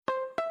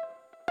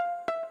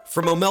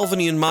From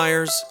O'Melveny and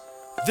Myers,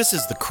 this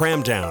is The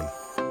Cram Down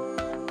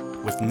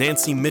with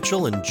Nancy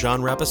Mitchell and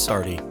John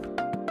Rapisardi.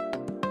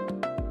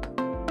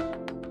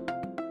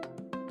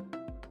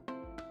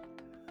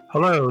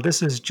 Hello,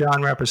 this is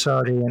John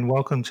Rapisardi, and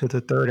welcome to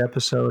the third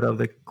episode of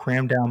the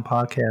Cram Down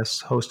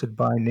podcast hosted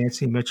by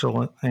Nancy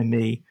Mitchell and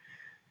me.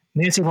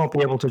 Nancy won't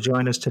be able to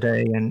join us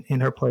today, and in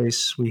her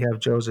place, we have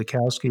Joe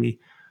Zujkowski,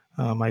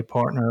 my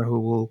partner, who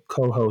will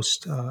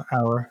co-host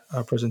our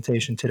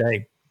presentation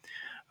today.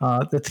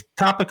 The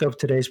topic of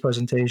today's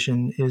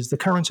presentation is the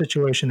current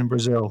situation in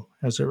Brazil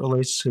as it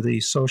relates to the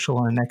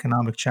social and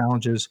economic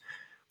challenges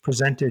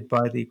presented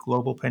by the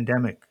global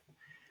pandemic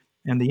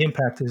and the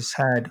impact it's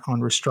had on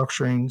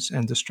restructurings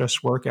and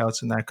distressed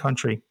workouts in that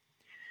country.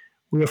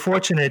 We are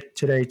fortunate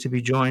today to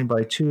be joined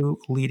by two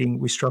leading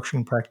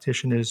restructuring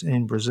practitioners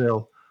in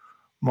Brazil,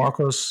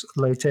 Marcos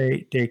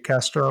Leite de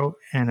Castro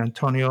and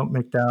Antonio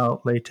Mac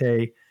Dowell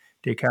Leite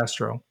de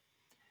Castro.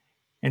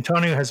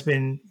 Antonio has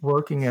been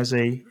working as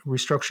a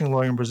restructuring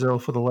lawyer in Brazil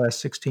for the last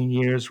 16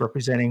 years,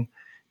 representing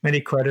many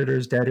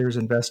creditors, debtors,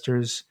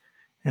 investors,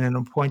 and an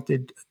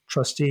appointed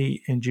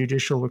trustee in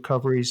judicial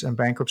recoveries and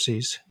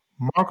bankruptcies.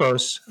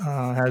 Marcos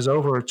has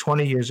over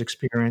 20 years'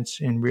 experience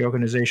in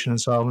reorganization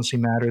and solvency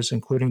matters,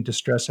 including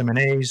distress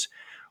M&As,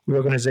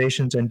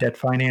 reorganizations, and debt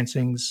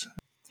financings.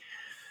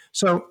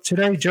 So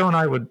today, Joe and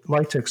I would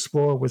like to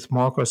explore with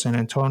Marcos and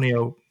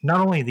Antonio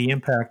not only the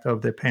impact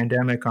of the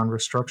pandemic on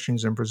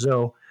restructurings in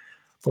Brazil,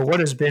 but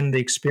what has been the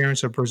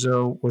experience of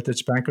Brazil with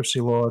its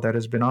bankruptcy law that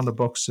has been on the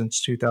books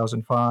since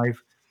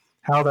 2005,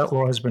 how that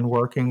law has been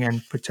working,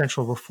 and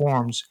potential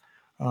reforms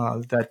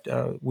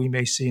that we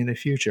may see in the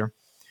future.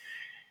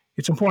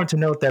 It's important to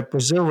note that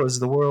Brazil is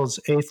the world's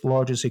eighth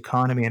largest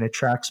economy and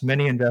attracts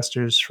many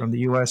investors from the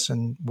U.S.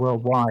 and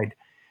worldwide.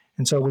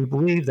 And so we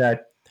believe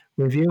that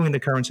reviewing the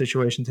current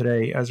situation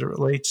today as it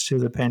relates to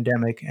the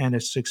pandemic and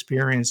its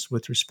experience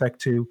with respect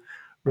to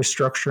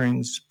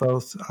restructurings,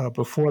 both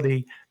before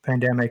the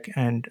pandemic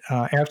and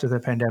after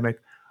the pandemic,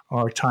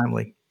 are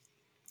timely.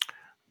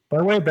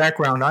 By way of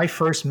background, I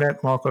first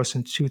met Marcos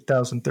in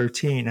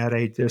 2013 at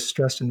a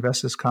distressed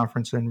investors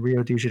conference in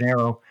Rio de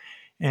Janeiro,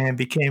 and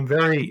became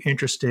very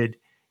interested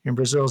in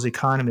Brazil's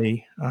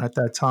economy at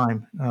that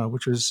time,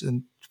 which was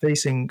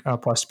facing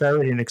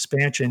prosperity and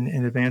expansion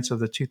in advance of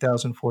the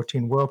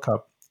 2014 World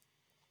Cup.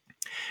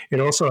 It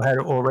also had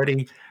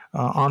already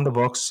on the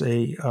books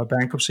a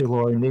bankruptcy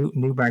law, a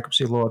new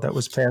bankruptcy law that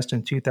was passed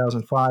in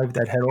 2005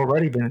 that had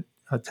already been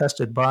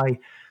tested by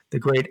the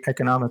great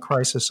economic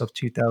crisis of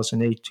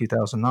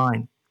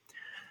 2008-2009.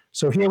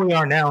 So here we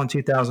are now in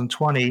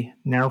 2020,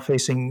 now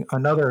facing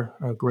another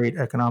great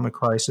economic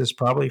crisis,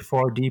 probably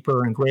far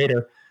deeper and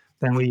greater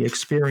than we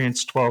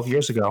experienced 12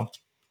 years ago.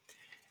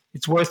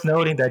 It's worth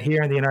noting that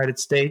here in the United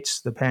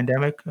States, the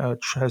pandemic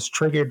has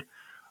triggered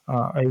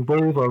a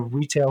wave of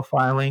retail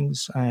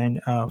filings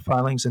and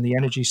filings in the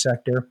energy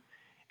sector.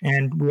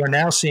 And we are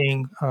now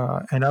seeing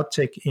an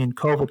uptick in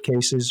COVID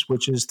cases,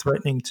 which is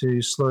threatening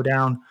to slow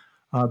down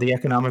the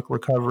economic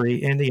recovery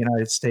in the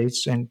United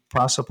States and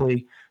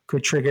possibly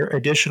could trigger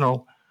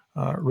additional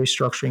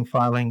restructuring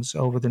filings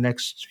over the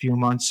next few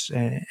months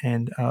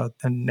and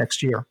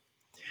next year.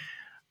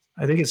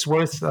 I think it's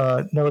worth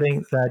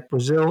noting that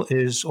Brazil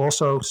is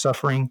also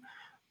suffering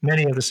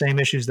many of the same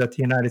issues that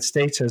the United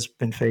States has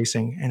been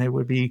facing, and it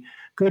would be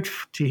good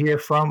to hear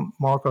from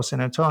Marcos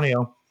and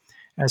Antonio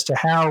as to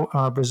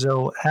how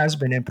Brazil has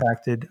been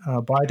impacted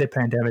by the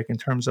pandemic in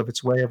terms of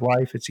its way of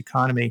life, its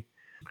economy.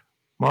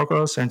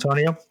 Marcos,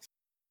 Antonio?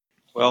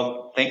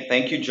 Well,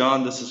 thank you,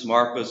 John. This is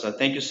Marcos.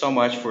 Thank you so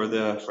much for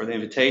the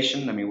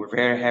invitation. I mean, we're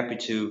very happy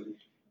to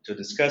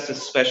discuss this,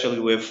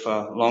 especially with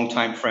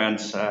longtime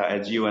friends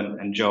as you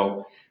and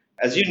Joe.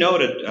 As you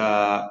noted,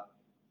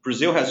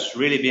 Brazil has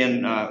really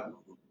been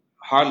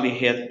hardly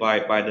hit by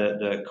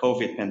the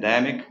COVID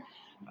pandemic.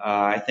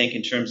 I think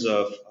in terms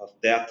of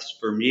deaths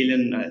per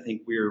million, I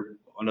think we're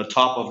on the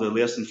top of the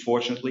list,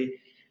 unfortunately.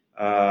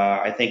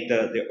 I think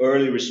the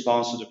early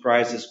response to the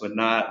crisis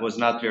was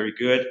not very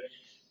good.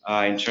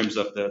 In terms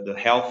of the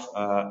health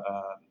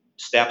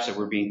steps that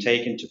were being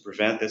taken to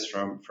prevent this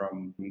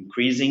from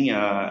increasing.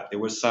 There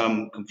was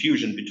some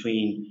confusion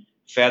between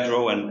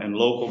federal and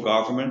local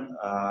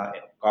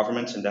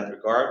governments in that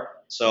regard.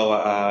 So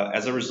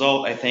as a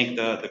result, I think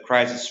the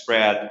crisis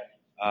spread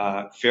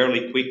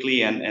fairly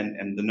quickly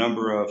and the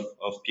number of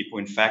people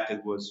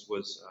infected was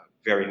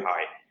very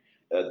high.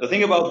 The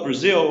thing about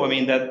Brazil, I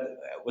mean, that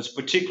was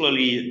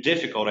particularly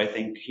difficult, I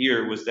think,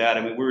 here was that,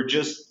 I mean, we were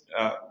just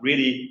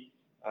really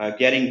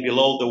getting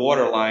below the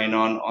waterline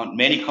on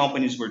many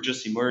companies were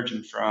just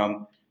emerging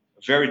from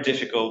a very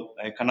difficult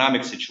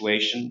economic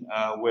situation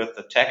with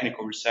a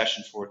technical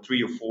recession for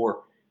 3 or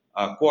 4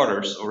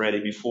 quarters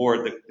already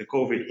before the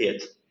COVID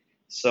hit.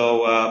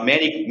 So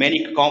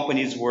many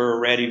companies were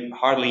already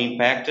hardly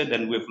impacted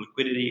and with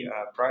liquidity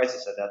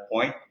crisis at that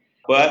point.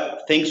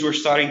 But things were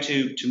starting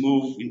to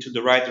move into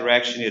the right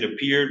direction, it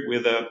appeared,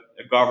 with a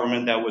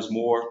government that was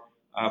more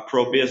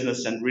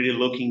pro-business and really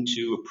looking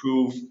to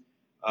approve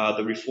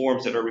the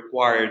reforms that are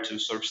required to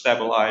sort of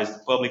stabilize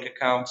the public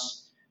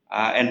accounts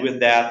and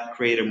with that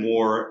create a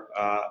more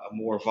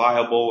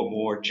viable, a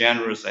more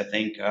generous, I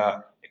think,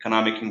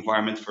 economic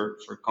environment for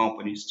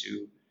companies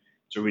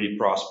to really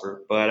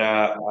prosper. But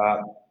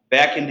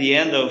back in the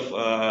end of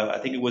I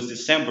think it was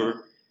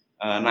December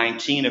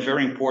 19, a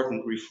very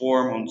important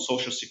reform on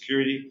Social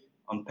Security,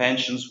 on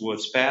pensions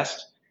was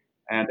passed,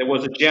 and there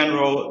was a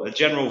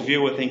general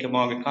view, I think,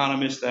 among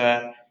economists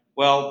that,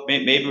 well,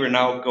 maybe we're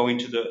now going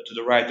to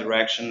the right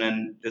direction,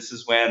 and this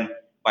is when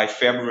by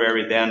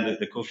February then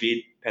the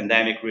COVID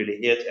pandemic really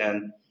hit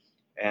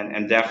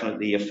and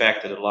definitely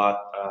affected a lot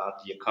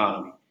the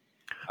economy.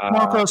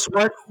 Marcos,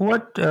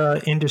 what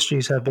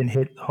industries have been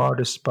hit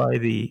hardest by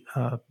the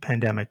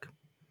pandemic?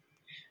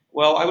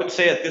 Well, I would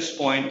say at this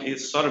point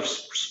it's sort of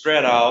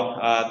spread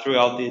out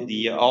throughout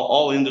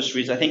all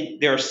industries. I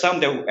think there are some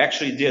that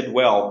actually did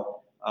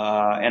well,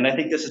 and I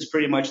think this is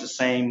pretty much the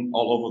same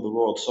all over the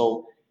world.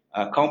 So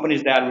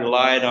companies that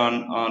relied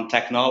on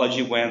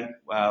technology went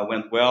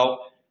well.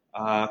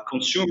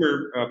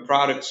 Consumer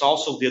products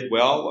also did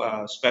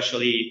well,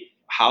 especially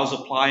house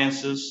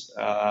appliances,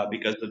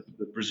 because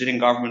the Brazilian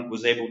government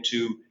was able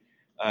to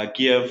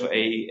give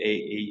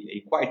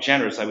a quite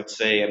generous, I would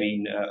say,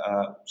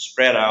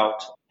 spread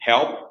out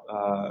help,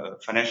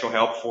 financial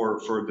help for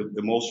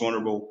the most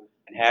vulnerable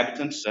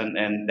inhabitants,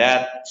 and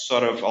that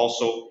sort of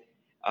also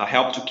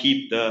helped to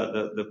keep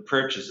the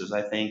purchases,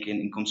 I think,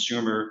 in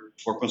consumers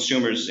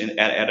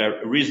at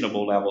a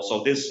reasonable level.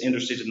 So this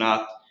industry did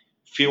not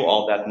feel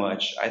all that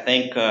much. I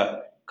think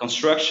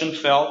construction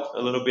felt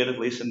a little bit, at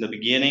least in the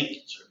beginning.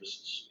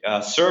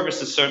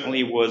 Services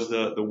certainly was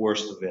the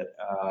worst of it.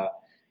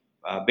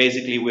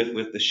 Basically,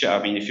 with the show,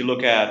 I mean, if you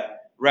look at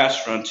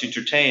restaurants,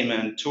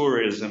 entertainment,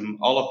 tourism,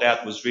 all of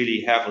that was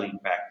really heavily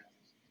impacted.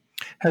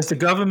 Has the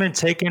government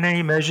taken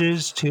any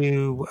measures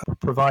to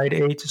provide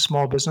aid to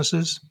small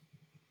businesses?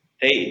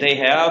 They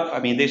have. I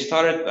mean, they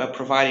started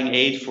providing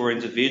aid for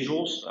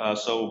individuals.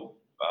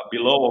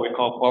 Below what we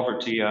call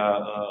poverty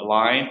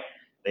line,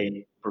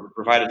 they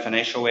provided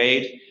financial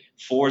aid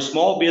for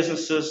small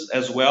businesses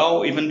as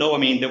well. Even though, I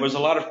mean, there was a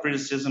lot of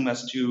criticism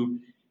as to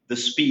the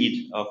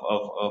speed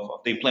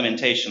of the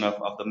implementation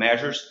of the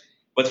measures,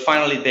 but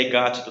finally they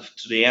got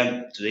to the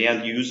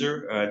end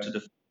user, to the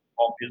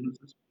small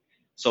businesses.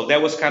 So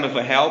that was kind of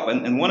a help.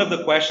 And one of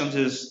the questions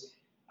is,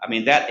 I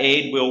mean, that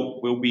aid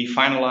will be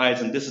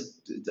finalized, and this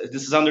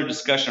is under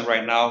discussion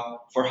right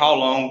now for how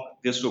long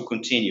this will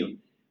continue.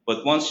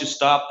 But once you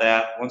stop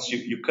that, once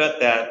you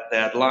cut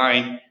that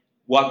line,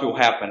 what will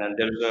happen? And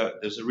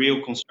there's a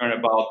real concern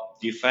about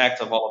the effect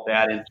of all of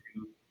that into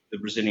the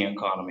Brazilian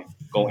economy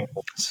going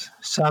forward.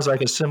 Sounds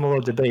like a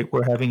similar debate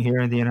we're having here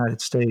in the United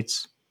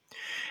States.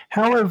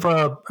 How have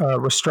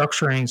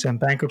restructurings and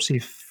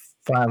bankruptcy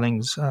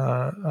filings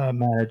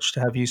managed?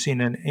 Have you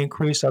seen an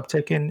increased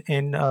uptick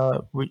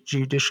in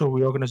judicial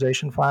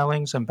reorganization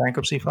filings and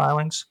bankruptcy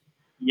filings?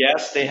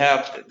 Yes, they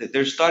have.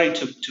 They're starting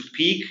to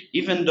peak,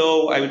 even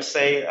though I would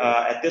say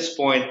at this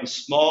point, the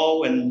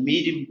small and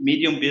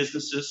medium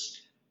businesses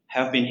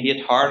have been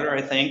hit harder,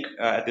 I think,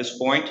 at this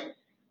point.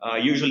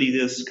 Usually,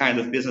 this kind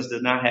of business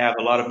does not have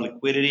a lot of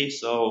liquidity,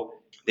 so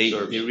they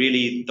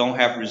really don't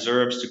have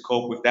reserves to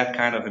cope with that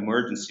kind of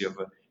emergency of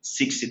a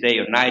 60-day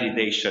or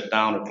 90-day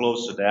shutdown or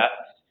close to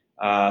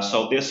that.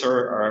 So these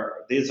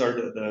are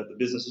the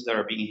businesses that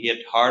are being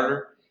hit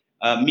harder.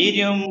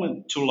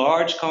 Medium to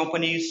large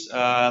companies,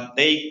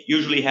 they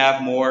usually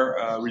have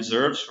more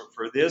reserves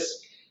for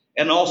this.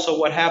 And also,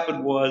 what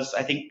happened was,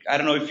 I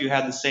don't know if you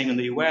had the same in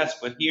the US,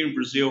 but here in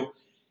Brazil,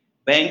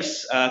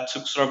 banks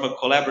took sort of a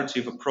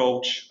collaborative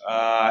approach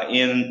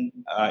in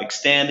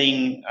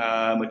extending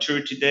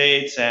maturity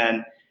dates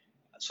and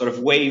sort of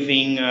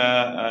waiving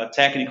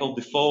technical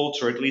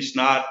defaults, or at least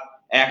not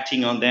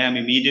acting on them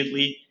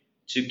immediately,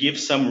 to give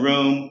some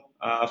room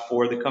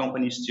for the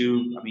companies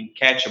to,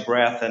 catch a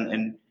breath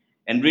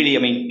and really,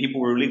 people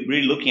were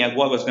really looking at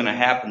what was going to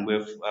happen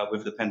with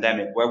the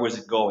pandemic. Where was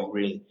it going,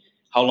 really?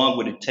 How long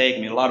would it take?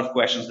 A lot of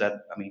questions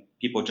that,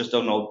 people just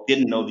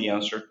didn't know the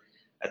answer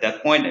at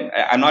that point.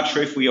 I'm not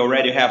sure if we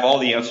already have all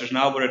the answers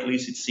now, but at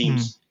least it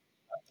seems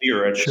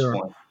clearer at this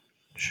point.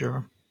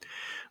 Sure.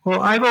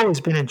 Well, I've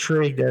always been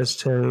intrigued as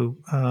to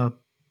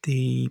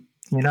the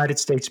United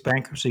States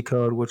Bankruptcy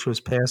Code, which was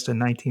passed in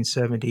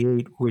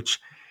 1978, which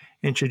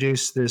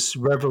introduced this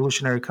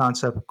revolutionary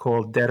concept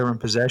called debtor in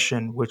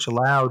possession, which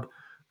allowed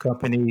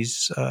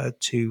companies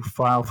to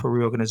file for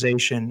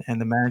reorganization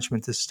and the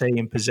management to stay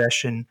in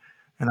possession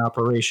and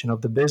operation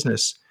of the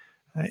business.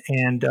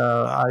 And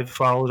I've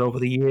followed over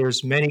the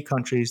years many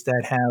countries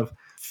that have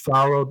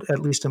followed, at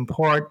least in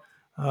part,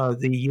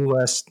 the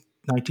U.S.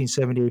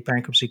 1978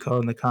 Bankruptcy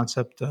Code and the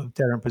concept of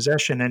debtor in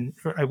possession. And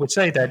I would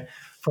say that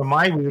from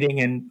my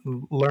reading and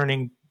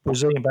learning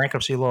Brazilian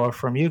bankruptcy law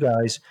from you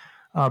guys,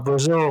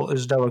 Brazil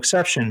is no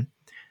exception.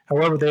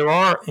 However, there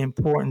are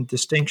important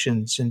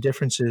distinctions and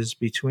differences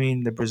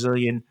between the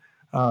Brazilian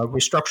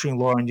restructuring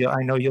law, and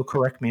I know you'll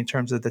correct me in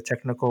terms of the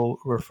technical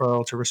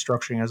referral to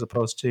restructuring as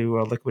opposed to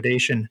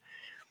liquidation.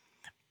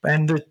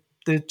 And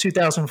the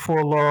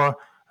 2004 law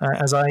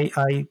as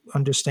I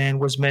understand,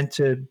 was meant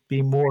to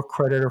be more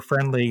creditor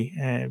friendly,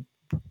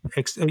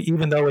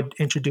 even though it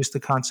introduced the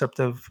concept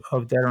of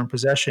debtor in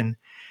possession.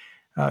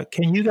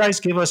 Can you guys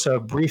give us a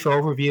brief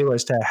overview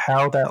as to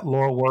how that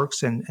law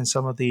works and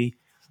some of the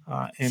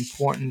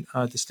important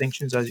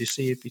distinctions as you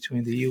see it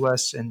between the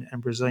U.S. and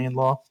Brazilian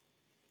law?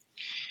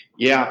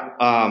 Yeah,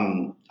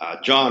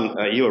 John,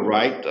 you are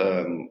right.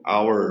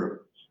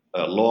 Our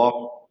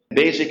law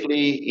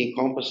basically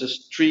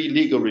encompasses three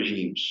legal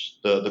regimes: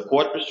 the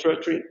court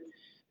restructuring,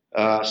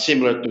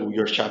 similar to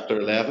your Chapter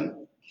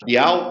 11, the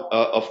out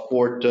of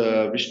court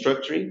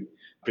restructuring,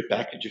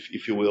 prepackaged,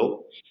 if you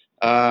will,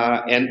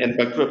 and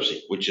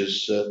bankruptcy, which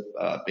is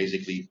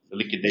basically the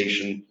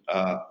liquidation,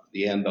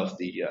 the end of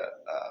the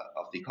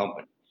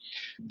company.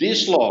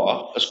 This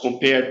law, as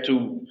compared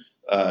to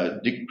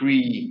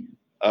decree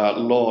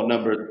law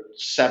number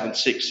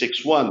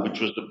 7661, which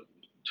was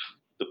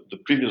the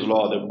previous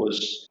law that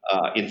was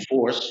in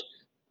force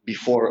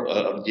before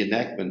the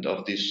enactment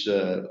of this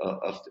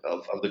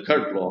of the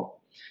current law,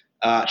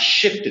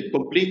 shifted,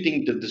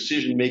 completing the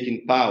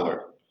decision-making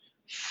power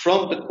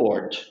from the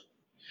court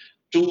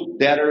to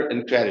debtor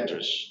and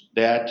creditors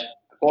that,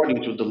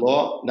 according to the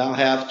law, now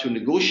have to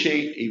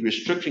negotiate a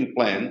restructuring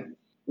plan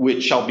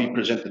which shall be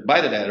presented by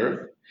the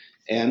debtor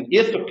and,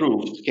 if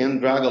approved, can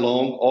drag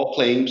along all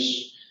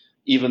claims,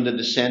 even the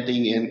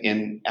dissenting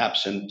and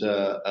absent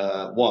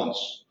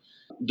ones.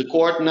 The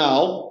court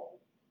now,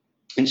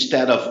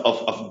 instead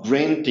of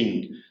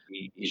granting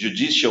a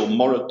judicial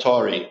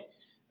moratorium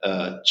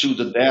to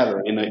the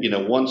debtor in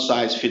a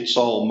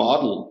one-size-fits-all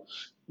model,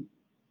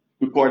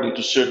 according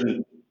to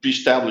certain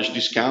pre-established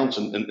discounts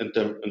in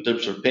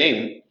terms of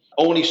payment,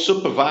 only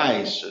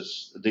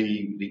supervises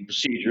the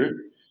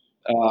procedure,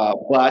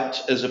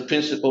 but as a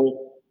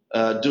principle,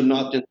 do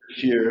not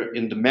interfere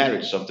in the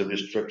merits of the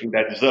restructuring.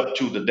 That is up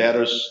to the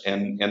debtors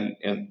and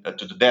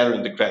to the debtor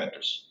and the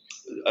creditors.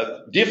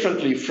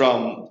 Differently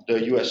from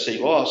the USA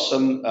law,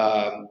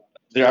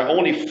 there are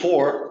only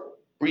four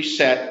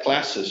preset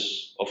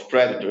classes of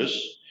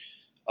creditors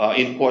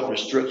in court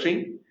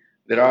restructuring.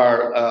 There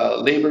are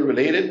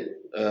labor-related,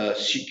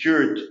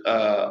 secured,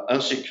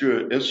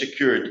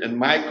 unsecured, and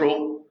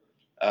micro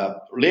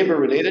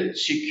labor-related,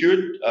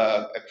 secured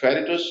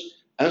creditors,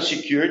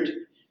 unsecured,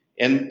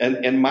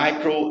 and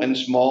micro and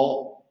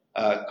small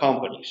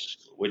companies,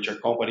 which are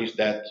companies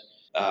that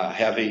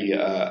have a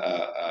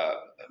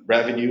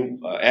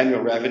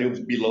annual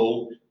revenue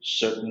below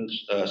certain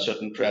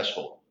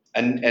threshold.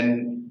 And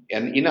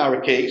in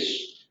our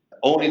case,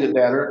 only the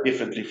debtor,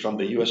 differently from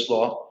the U.S.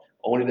 law,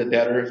 only the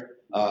debtor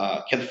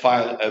can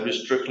file a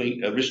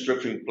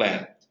restructuring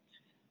plan.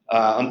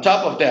 On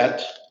top of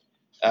that,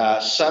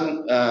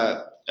 some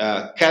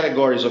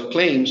categories of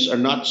claims are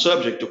not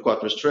subject to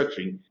court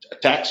restructuring.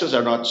 Taxes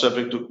are not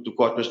subject to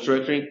court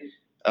restructuring.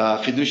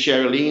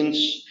 Fiduciary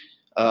liens,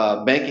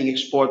 banking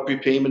export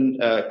prepayment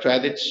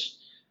credits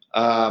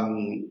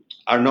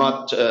are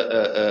not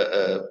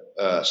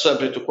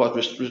subject to court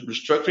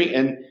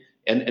restructuring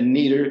and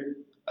neither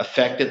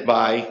affected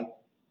by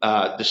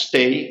the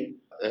stay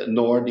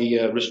nor the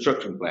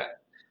restructuring plan.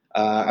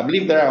 I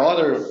believe there are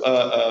other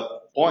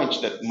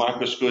points that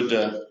Marcus could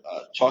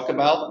talk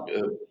about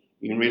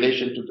in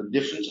relation to the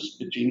differences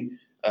between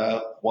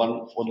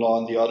one law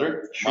and the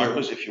other. Sure.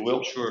 Marcus, if you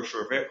will. Sure.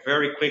 Very,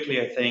 very quickly,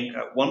 I think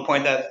one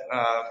point that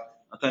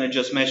Antonio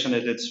just mentioned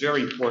it's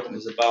very important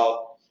is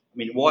about,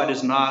 what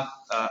is not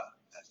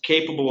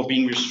capable of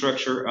being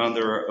restructured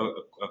under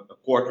a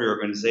court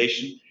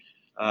reorganization.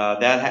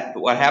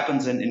 What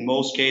happens in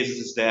most cases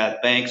is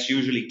that banks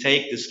usually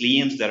take these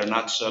liens that are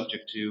not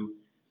subject to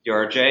the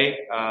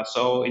RJ.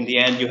 So in the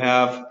end, you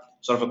have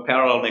sort of a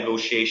parallel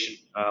negotiation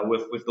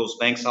with those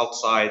banks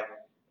outside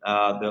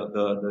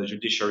the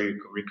judicial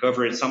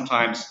recovery. And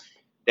sometimes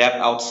that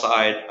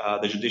outside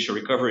the judicial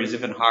recovery is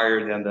even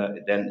higher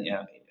than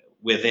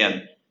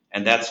within.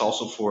 And that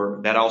also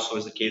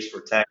is the case for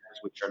taxes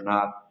which are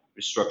not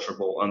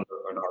restructurable under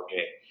an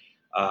RJ.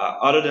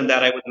 Other than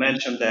that, I would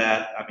mention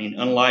that,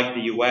 unlike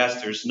the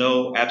U.S., there's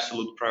no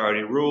absolute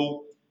priority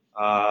rule.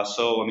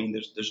 So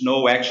there's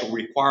no actual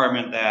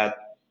requirement that,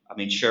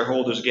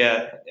 shareholders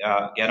get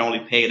only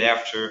paid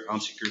after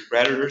unsecured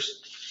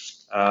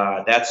creditors.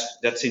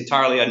 That's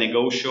entirely a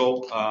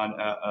negotiable,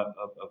 a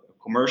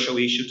commercial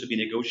issue to be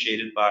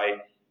negotiated by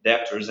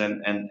debtors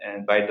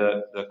and by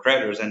the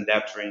creditors and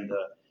debtor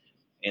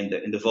in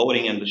the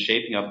voting and the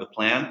shaping of the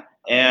plan.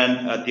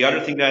 And the other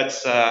thing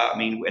that's,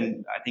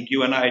 and I think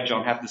you and I,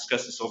 John, have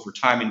discussed this over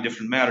time in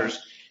different matters,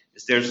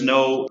 is there's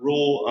no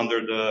rule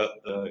under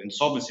the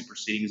insolvency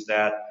proceedings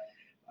that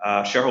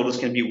shareholders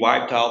can be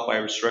wiped out by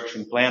a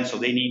restructuring plan. So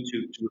they need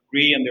to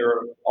agree, and there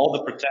are all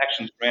the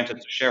protections granted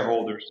to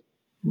shareholders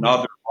in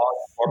other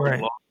laws,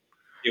 corporate law,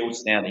 still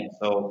standing.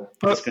 So,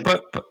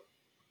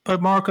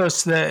 but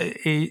Marcos,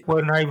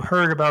 when I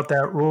heard about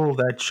that rule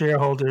that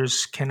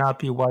shareholders cannot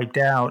be wiped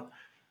out,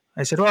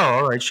 I said, well,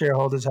 all right,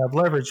 shareholders have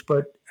leverage,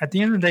 but at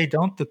the end of the day,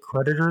 don't the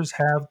creditors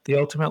have the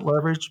ultimate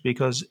leverage?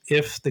 Because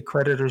if the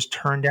creditors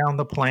turn down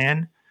the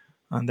plan,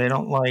 and they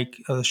don't like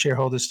the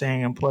shareholders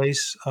staying in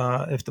place,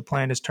 if the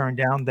plan is turned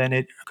down, then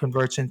it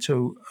converts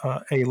into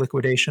a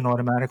liquidation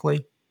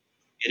automatically.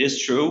 It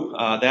is true.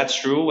 That's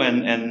true.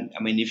 And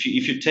I mean, if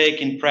you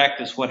take in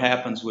practice what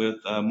happens with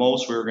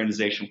most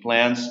reorganization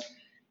plans,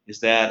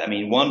 is that, I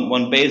mean,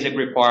 one basic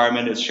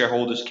requirement is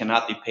shareholders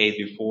cannot be paid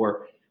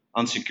before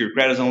unsecured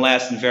creditors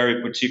unless in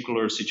very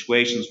particular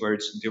situations where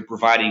they're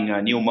providing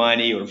new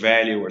money or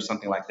value or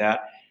something like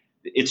that.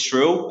 It's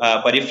true.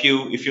 But if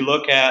you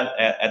look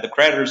at the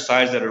creditor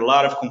side, there are a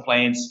lot of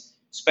complaints,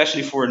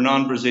 especially for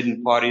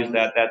non-Brazilian parties,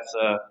 that's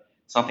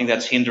something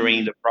that's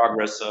hindering the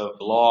progress of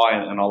the law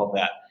and all of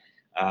that.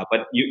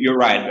 But you're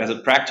right. As a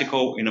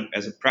practical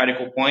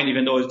point,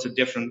 even though it's a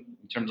different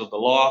in terms of the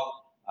law,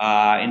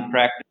 in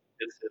practice,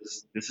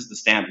 this is the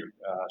standard.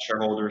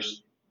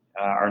 Shareholders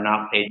are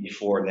not paid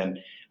before then.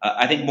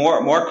 I think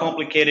more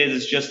complicated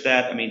is just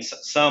that. I mean,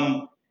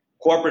 some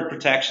corporate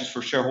protections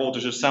for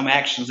shareholders or some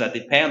actions that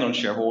depend on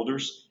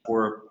shareholders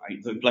for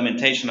the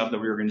implementation of the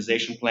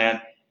reorganization plan.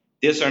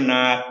 These are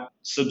not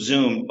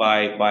subsumed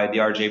by the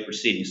RJ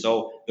proceeding.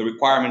 So the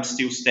requirements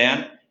still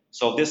stand.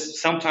 So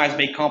this sometimes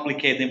may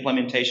complicate the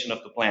implementation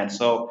of the plan.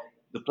 So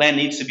the plan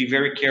needs to be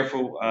very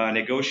careful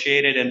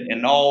negotiated,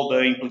 and all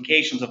the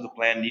implications of the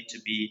plan need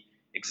to be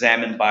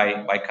examined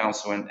by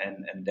counsel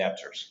and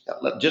debtors.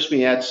 Just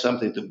me add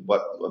something to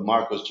what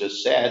Marcos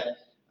just said.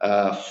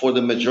 For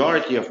the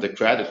majority of the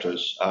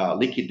creditors,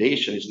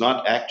 liquidation is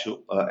not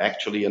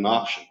actually an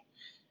option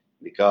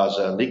because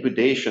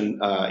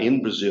liquidation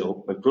in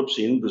Brazil,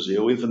 bankruptcy in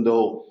Brazil, even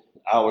though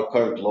our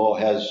current law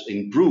has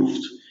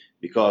improved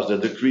because the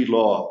decree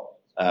law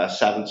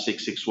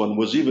 7661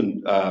 was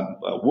even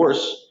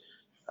worse.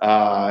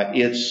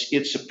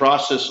 It's a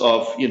process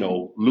of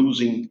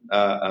losing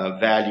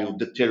value,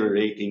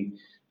 deteriorating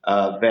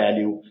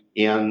value,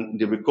 and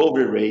the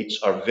recovery rates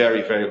are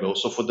very, very low.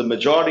 So for the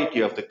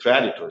majority of the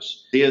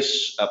creditors,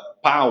 this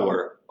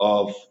power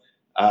of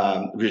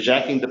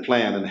rejecting the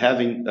plan and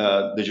having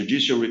the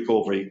judicial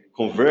recovery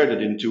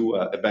converted into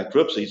a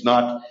bankruptcy is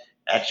not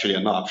actually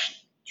an option.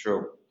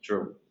 True.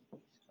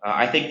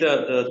 I think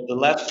the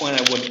last point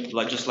I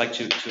would just like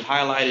to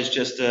highlight is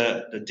just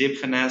the DIP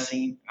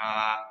financing.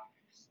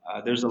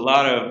 There's a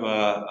lot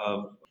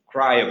of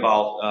cry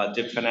about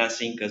DIP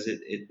financing because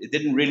it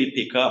didn't really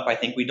pick up. I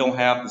think we don't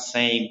have the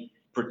same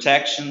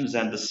protections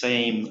and the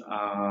same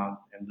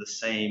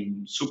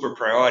super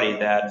priority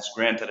that is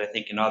granted, I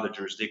think, in other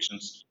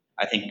jurisdictions.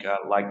 I think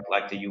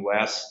like the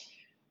U.S.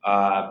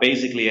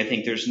 Basically, I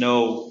think there's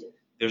no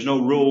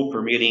rule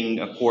permitting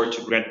a court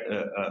to grant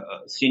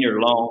a senior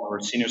loan or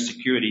senior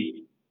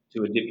security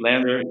to a DIP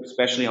lender,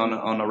 especially on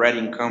already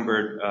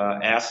encumbered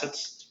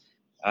assets.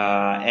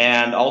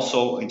 And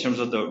also in terms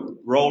of the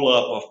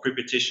roll-up of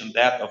pre-petition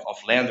debt of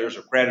lenders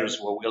or creditors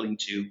who are willing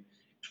to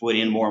put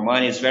in more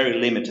money is very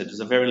limited.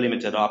 There's a very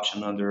limited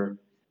option under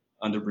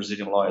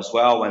Brazilian law as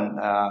well. And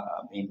I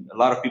mean, a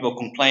lot of people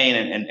complain,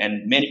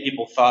 and many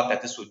people thought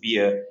that this would be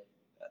a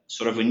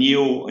sort of a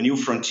new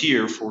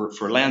frontier for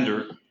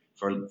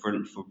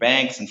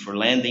banks and for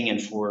lending and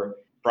for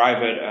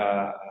private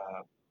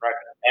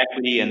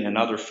equity and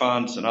other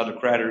funds and other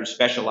creditors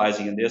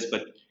specializing in this,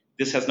 but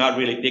this has not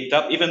really picked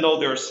up, even though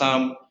there are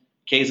some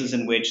cases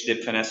in which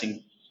DIP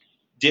financing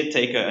did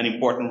take an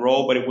important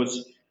role, but it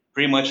was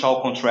pretty much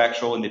all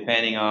contractual and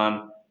depending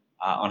on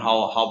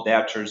how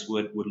debtors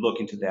would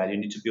look into that. You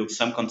need to build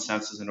some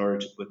consensus in order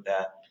to put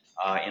that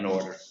in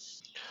order.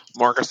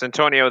 Marcos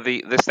Antonio,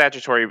 the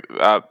statutory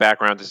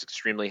background is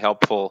extremely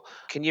helpful.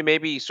 Can you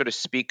maybe sort of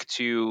speak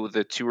to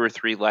the 2 or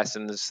 3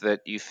 lessons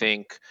that you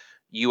think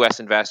U.S.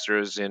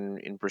 investors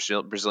in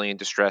Brazilian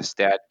distressed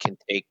debt can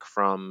take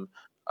from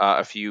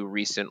a few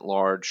recent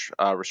large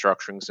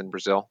restructurings in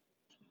Brazil?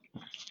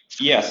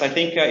 Yes, I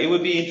think it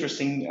would be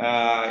interesting.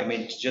 I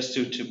mean, just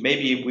to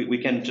maybe we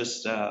can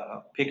just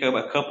pick up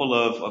a couple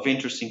of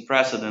interesting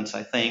precedents,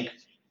 I think.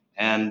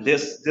 And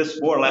this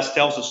more or less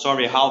tells the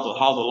story of how the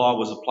law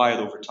was applied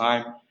over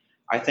time.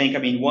 I think, I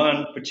mean,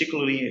 one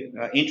particularly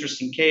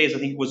interesting case, I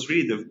think was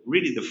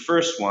really the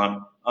first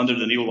one under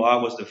the new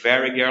law was the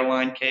Varig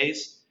airline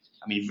case.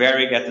 I mean,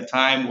 Varig at the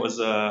time was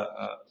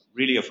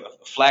really a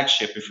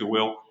flagship, if you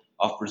will,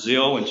 of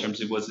Brazil in terms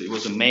of it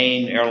was a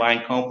main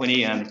airline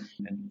company and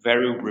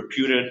very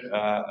reputed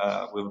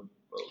with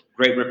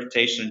great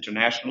reputation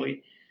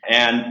internationally.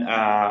 And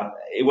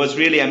it was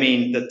really, I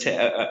mean,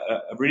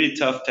 a really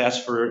tough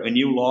test for a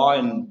new law,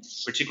 and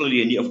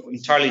particularly an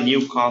entirely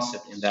new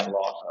concept in that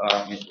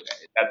law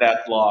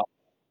that law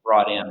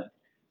brought in.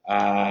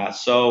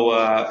 So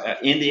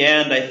in the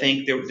end, I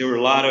think there were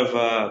a lot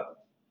of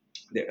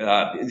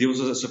there was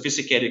a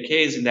sophisticated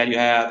case in that you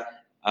had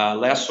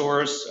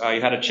lessors,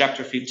 you had a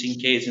Chapter 15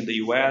 case in the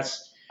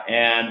U.S.,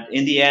 and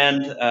in the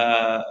end,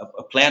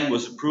 a plan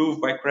was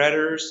approved by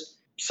creditors.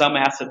 Some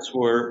assets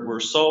were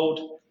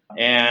sold.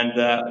 And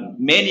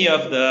many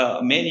of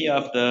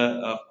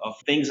the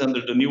things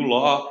under the new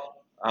law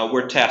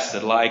were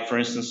tested. Like, for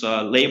instance,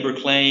 labor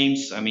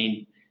claims. I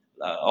mean,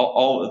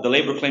 all the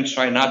labor claims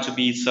try not to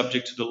be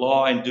subject to the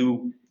law and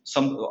do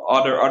some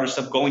other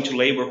stuff, going to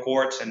labor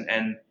courts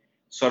and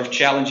sort of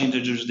challenging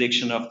the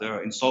jurisdiction of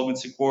the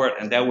insolvency court,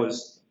 and that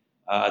was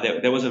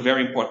a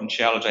very important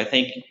challenge. I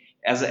think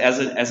as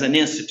an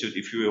institute,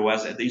 if you will,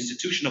 as the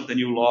institution of the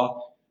new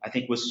law, I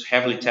think was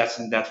heavily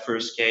tested in that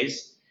first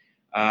case.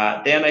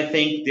 Then I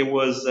think there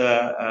was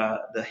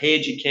the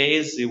Rede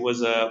case. It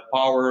was a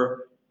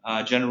power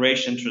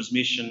generation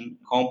transmission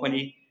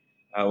company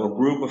or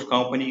group of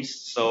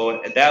companies.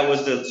 So that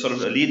was the sort of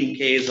the leading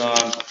case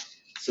on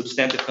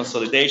substantive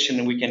consolidation,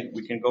 and we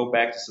can go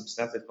back to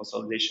substantive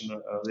consolidation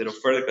a little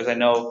further, because I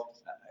know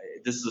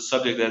this is a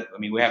subject that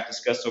we have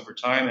discussed over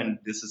time, and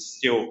this is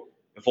still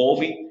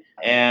evolving.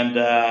 And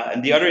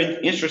the other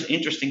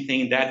interesting thing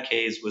in that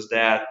case was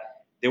that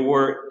there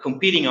were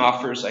competing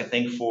offers, I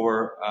think,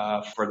 for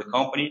the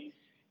company,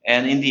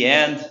 and in the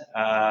end,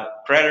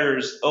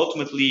 creditors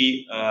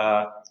ultimately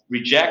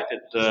rejected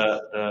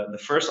the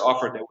first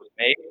offer that was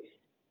made,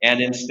 and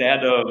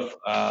instead of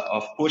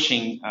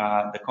pushing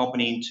the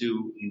company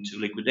into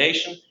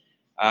liquidation,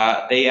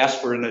 they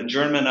asked for an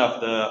adjournment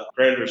of the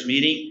creditors'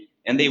 meeting,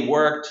 and they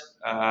worked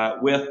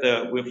with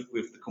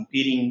the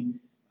competing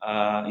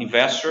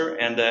investor,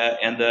 and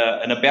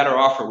a better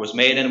offer was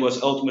made, and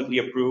was ultimately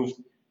approved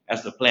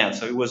as the plan.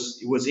 So it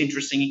was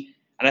interesting,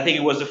 and I think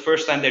it was the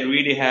first time that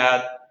really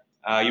had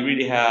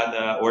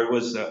or it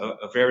was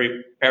a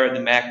very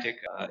paradigmatic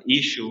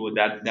issue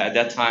at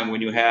that time,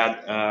 when you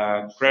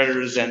had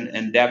creditors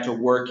and debtor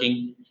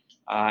working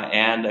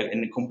and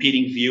a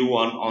competing view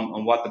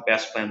on what the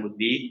best plan would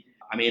be.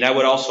 I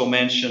would also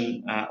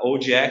mention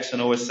OGX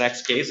and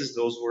OSX cases.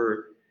 Those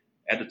were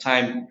at the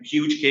time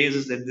huge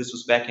cases. That this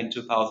was back in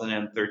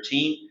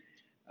 2013.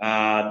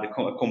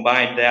 The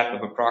combined debt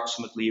of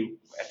approximately,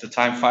 at the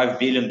time, $5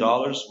 billion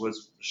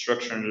was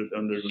structured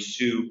under those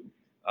two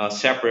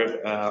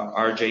separate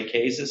RJ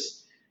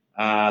cases.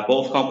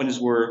 Both companies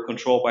were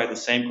controlled by the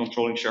same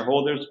controlling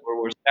shareholders,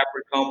 or were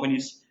separate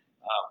companies,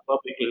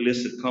 publicly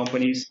listed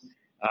companies,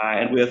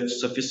 and with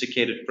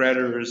sophisticated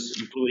creditors,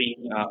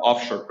 including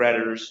offshore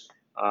creditors,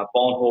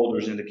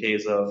 bondholders in the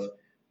case of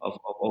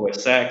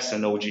OSX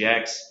and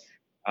OGX.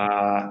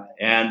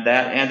 And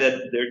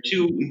that there are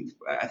two,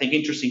 I think,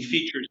 interesting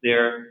features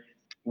there.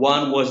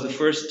 One was the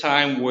first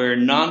time where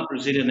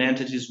non-Brazilian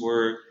entities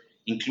were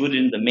included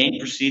in the main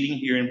proceeding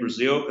here in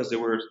Brazil, because there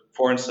were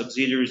foreign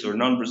subsidiaries or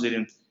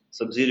non-Brazilian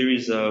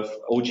subsidiaries of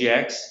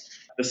OGX.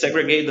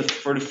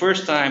 For the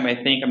first time, I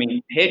think,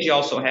 Rede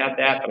also had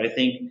that, but I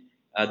think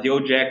the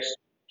OGX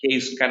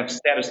case kind of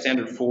set a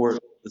standard for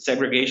the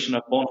segregation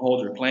of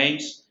bondholder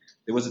claims.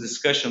 There was a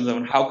discussion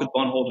on how could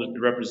bondholders be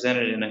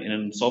represented in an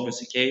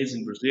insolvency case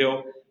in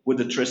Brazil. Would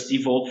the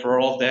trustee vote for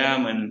all of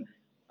them? And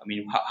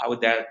how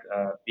would that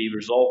be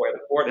resolved by the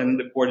court? And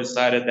the court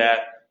decided that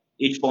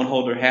each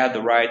bondholder had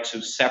the right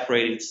to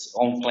separate its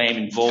own claim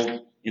and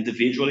vote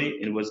individually.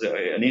 It was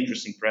an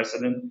interesting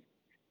precedent.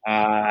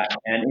 And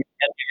we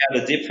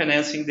had a dip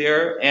financing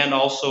there, and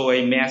also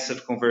a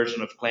massive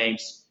conversion of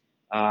claims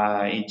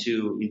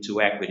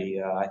into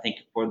equity. I think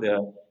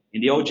in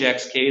the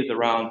OGX case,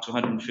 around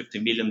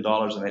 $250 million,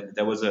 and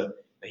that was a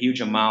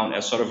huge amount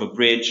as sort of a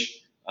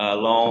bridge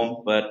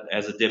loan, but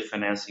as a dip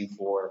financing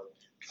to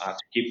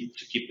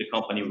keep the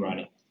company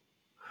running.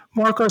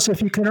 Marcos,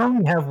 if you can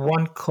only have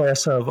one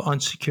class of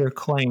unsecured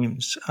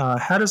claims,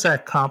 how does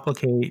that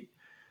complicate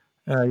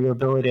your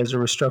ability as a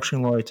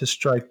restructuring lawyer to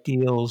strike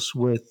deals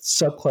with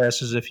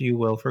subclasses, if you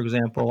will, for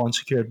example,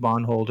 unsecured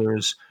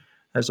bondholders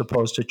as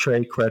opposed to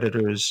trade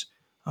creditors?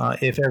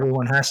 If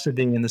everyone has to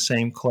be in the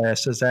same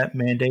class, does that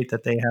mandate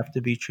that they have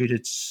to be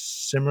treated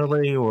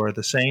similarly or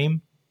the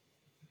same?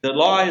 The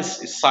law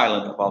is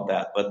silent about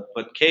that,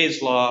 but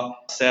case law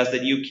says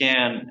that you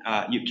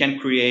can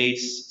create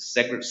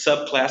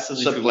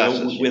subclasses, if you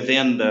will,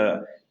 within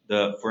the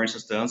for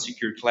instance, the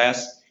unsecured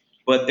class.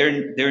 But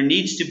there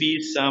needs to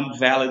be some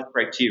valid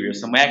criteria,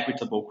 some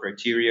equitable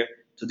criteria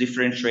to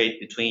differentiate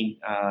between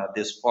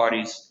these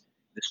parties,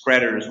 these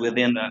creditors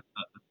within a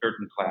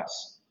certain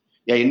class.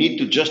 Yeah, you need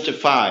to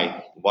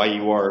justify why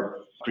you are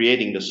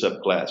creating the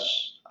subclass.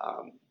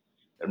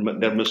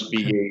 There must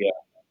be a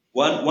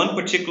one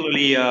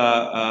particularly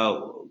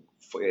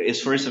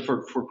is, for instance,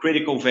 for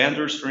critical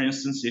vendors, for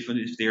instance,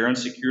 if they're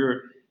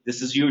unsecured,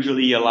 this is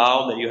usually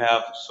allowed, that you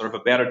have sort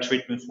of a better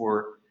treatment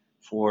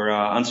for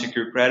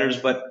unsecured creditors.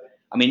 But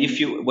when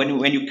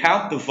you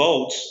count the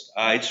votes,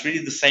 it's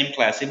really the same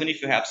class. Even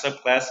if you have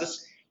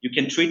subclasses, you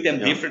can treat them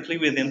differently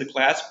within the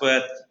class,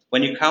 but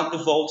when you count the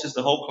votes, it's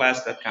the whole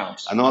class that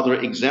counts. Another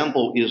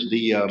example is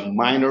the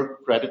minor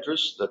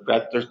creditors, the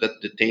creditors that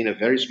detain a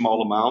very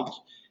small amount.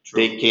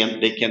 True.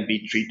 They can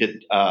be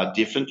treated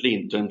differently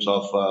in terms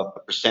of a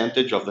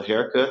percentage of the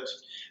haircut,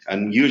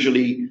 and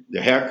usually the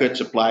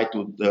haircuts applied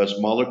to the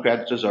smaller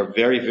creditors are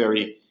very,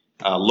 very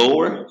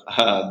lower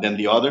than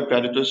the other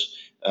creditors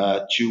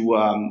to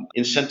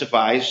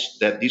incentivize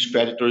that these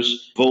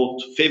creditors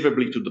vote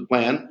favorably to the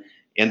plan,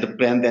 and the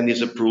plan then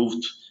is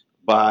approved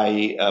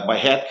by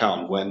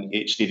headcount when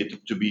it's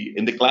needed to be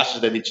in the classes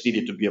that it's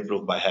needed to be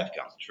approved by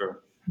headcount.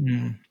 Sure.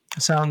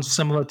 Sounds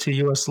similar to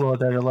U.S. law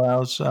that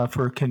allows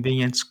for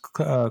convenience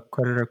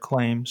creditor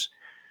claims.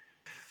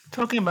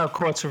 Talking about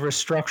courts of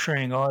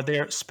restructuring, are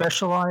there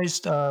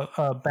specialized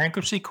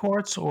bankruptcy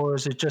courts, or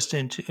is it just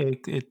into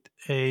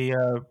a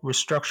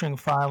restructuring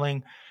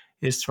filing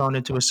is thrown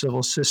into a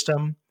civil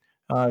system?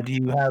 Do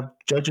you have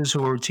judges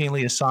who are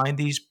routinely assigned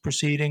these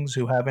proceedings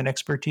who have an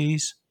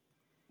expertise?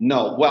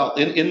 No, well,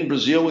 in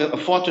Brazil,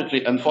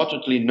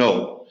 unfortunately,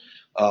 no.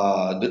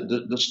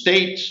 The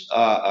state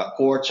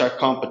courts are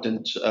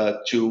competent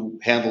to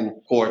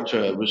handle court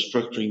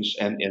restructurings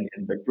and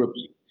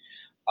bankruptcy.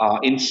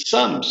 In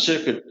some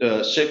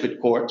circuit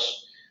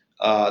courts,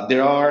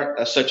 there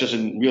are, such as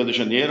in Rio de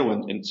Janeiro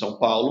and in São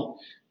Paulo,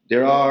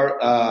 there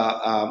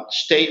are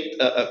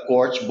state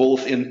courts,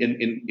 both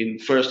in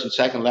first and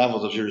second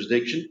levels of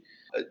jurisdiction,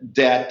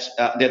 that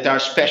are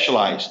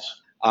specialized.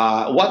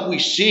 What we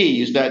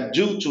see is that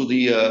due to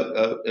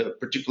the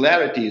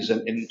particularities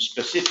and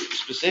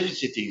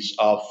specificities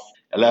of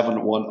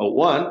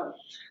 11101,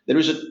 there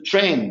is a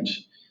trend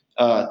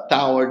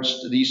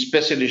towards the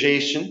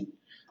specialization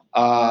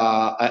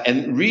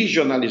and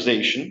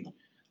regionalization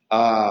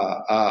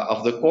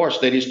of the courts.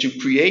 That is to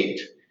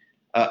create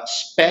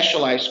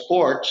specialized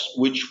courts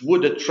which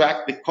would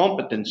attract the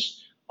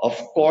competence of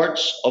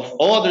courts of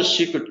other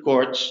secret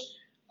courts,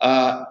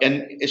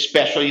 and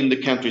especially in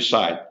the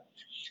countryside.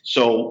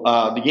 So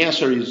the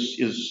answer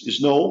is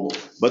no,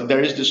 but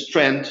there is this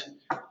trend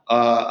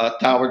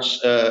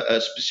towards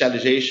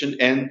specialization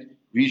and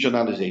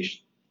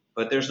regionalization.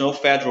 But there's no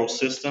federal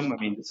system. I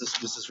mean, this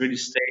is really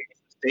state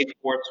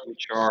courts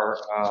which are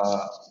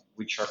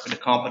the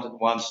competent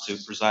ones to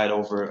preside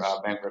over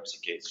bankruptcy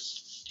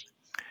cases.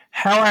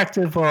 How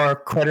active are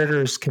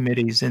creditors'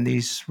 committees in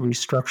these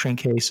restructuring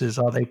cases?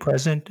 Are they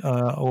present,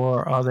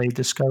 or are they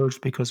discouraged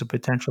because of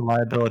potential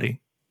liability?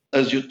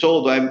 As you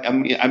told,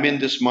 I'm in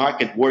this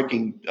market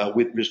working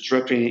with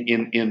restructuring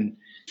in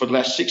for the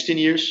last 16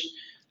 years.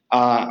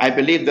 I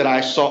believe that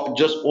I saw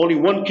just only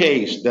one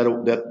case that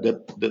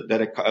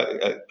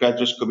a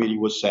creditors committee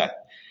was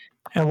set.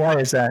 And why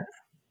is that?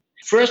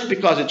 First,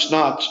 because it's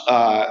not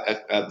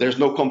there's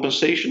no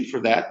compensation for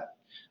that.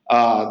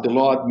 The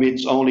law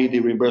admits only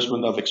the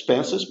reimbursement of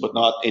expenses, but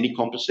not any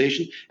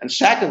compensation. And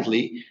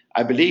secondly,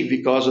 I believe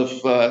because of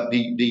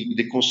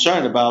the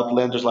concern about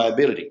lenders'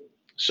 liability.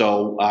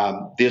 So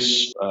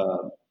this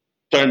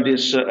turned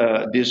this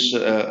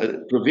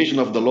provision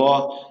of the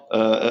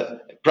law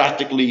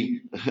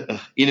practically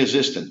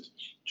inexistent.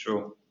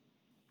 True.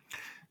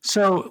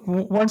 So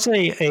once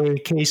a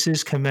case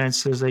is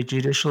commenced as a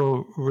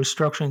judicial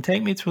restructuring,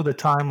 take me through the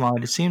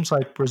timeline. It seems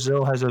like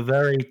Brazil has a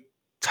very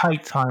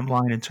tight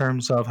timeline in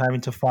terms of having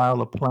to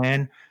file a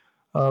plan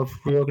of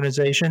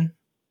reorganization.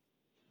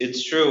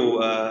 It's true,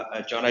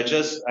 John. I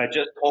just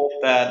hope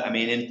that, I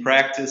mean, in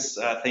practice,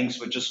 things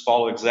would just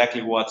follow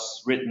exactly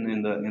what's written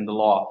in the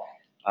law.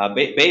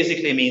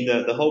 Basically, I mean,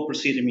 the whole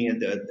proceeding, I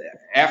mean,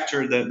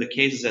 after the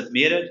case is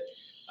admitted,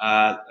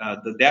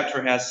 the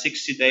debtor has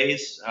 60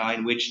 days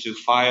in which to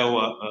file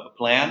a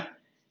plan,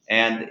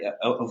 and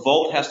a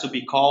vote has to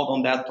be called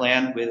on that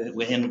plan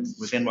within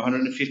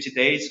 150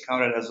 days,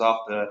 counted as of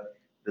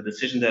the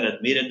decision that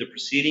admitted the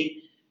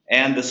proceeding.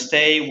 And the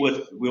stay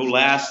will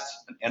last,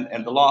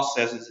 and the law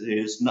says it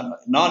is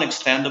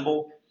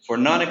non-extendable for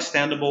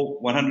non-extendable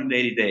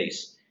 180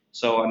 days.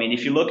 So, I mean,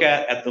 if you look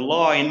at the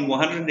law, in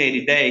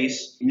 180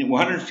 days, in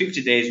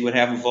 150 days, you would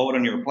have a vote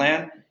on your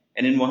plan,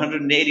 and in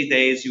 180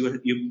 days,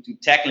 you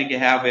technically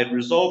have it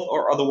resolved,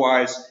 or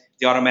otherwise,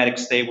 the automatic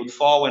stay would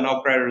fall, and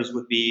all creditors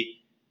would be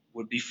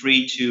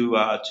free to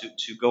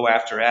go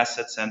after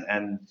assets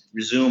and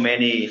resume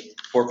any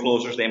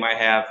foreclosures they might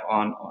have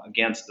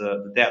against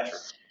the debtor.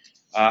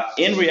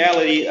 In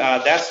reality,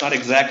 that's not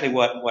exactly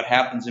what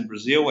happens in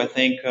Brazil. I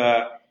think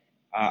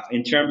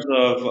in terms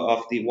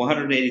of the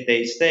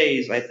 180-day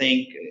stays, I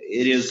think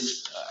it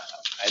is,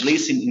 at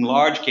least in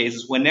large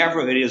cases,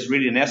 whenever it is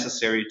really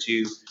necessary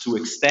to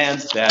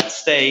extend that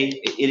stay,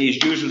 it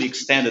is usually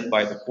extended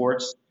by the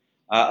courts,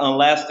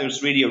 unless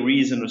there's really a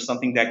reason or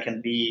something that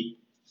can be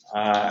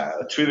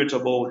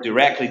attributable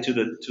directly to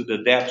the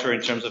debtor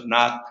in terms of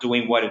not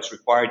doing what it's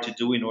required to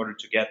do in order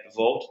to get the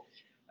vote.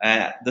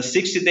 The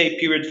 60-day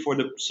period for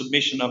the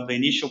submission of the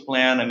initial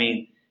plan, I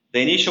mean, the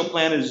initial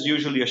plan is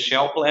usually a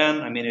shell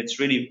plan. I mean, it's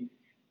really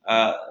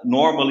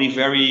normally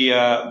very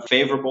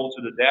favorable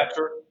to the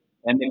debtor.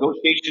 And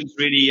negotiations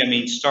really, I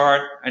mean,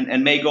 start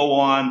and may go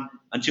on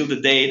until the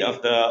date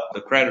of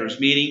the creditors'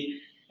 meeting.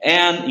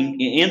 And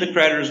in the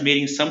creditors'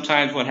 meeting,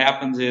 sometimes what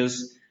happens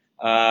is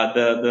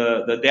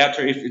the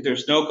debtor, if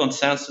there's no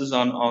consensus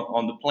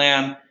on the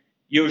plan,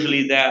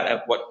 usually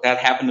that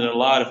happened in a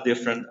lot of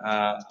different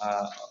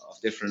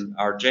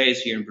RJs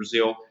here in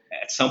Brazil.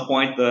 At some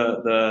point,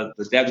 the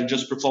debtor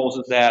just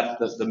proposes that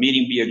the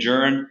meeting be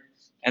adjourned,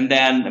 and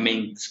then, I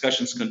mean,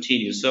 discussions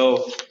continue.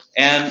 So,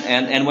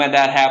 and when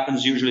that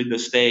happens, usually the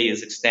stay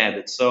is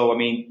extended. So, I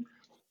mean,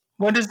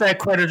 when does that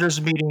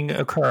creditors' meeting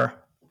occur?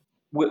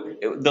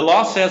 The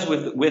law says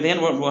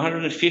within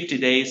 150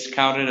 days,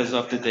 counted as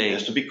of the day. It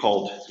has to be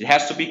called. It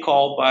has to be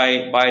called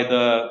by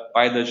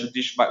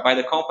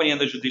the company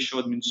and the judicial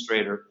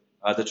administrator,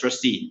 the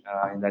trustee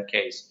in that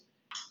case.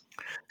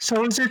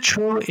 So is it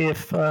true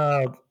if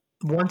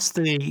once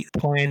the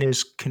plan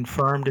is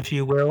confirmed, if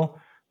you will,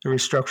 the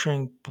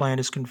restructuring plan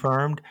is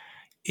confirmed,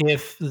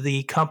 if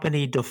the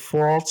company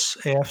defaults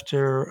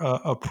after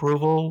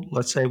approval,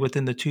 let's say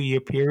within the 2-year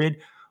period,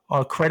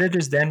 are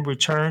creditors then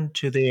returned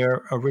to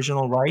their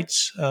original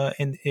rights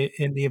in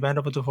the event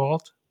of a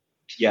default?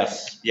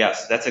 Yes,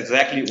 that's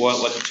exactly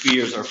what the 2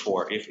 years are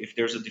for. If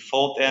there's a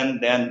default, then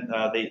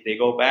they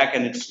go back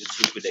and it's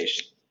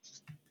liquidation.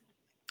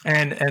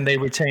 And they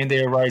retain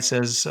their rights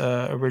as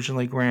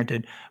originally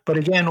granted. But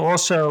again,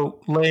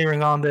 also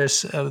layering on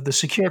this, the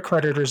secure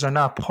creditors are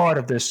not part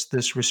of this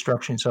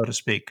restructuring, so to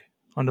speak,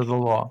 under the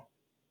law.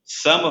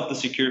 Some of the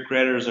secured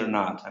creditors are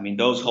not. I mean,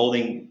 those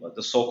holding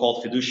the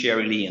so-called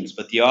fiduciary liens,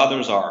 but the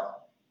others are.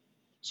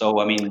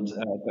 So, I mean,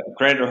 a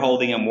creditor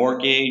holding a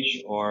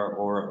mortgage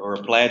or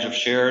a pledge of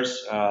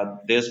shares,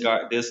 this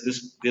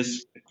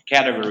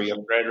category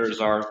of creditors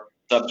are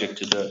subject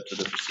to the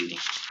proceeding.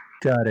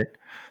 Got it.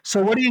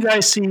 So, what do you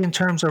guys see in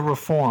terms of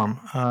reform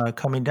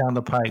coming down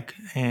the pike?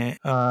 And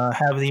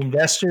have the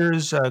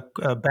investors,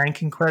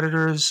 banking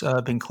creditors,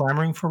 been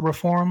clamoring for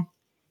reform?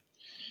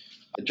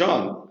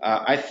 John,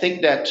 I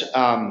think that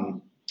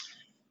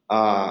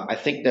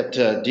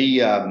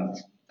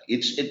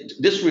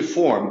this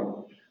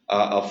reform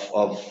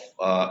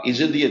is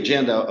in the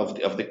agenda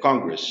of the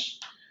Congress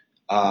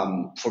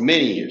for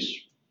many years,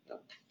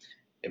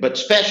 but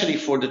especially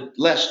for the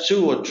last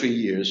 2 or 3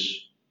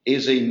 years,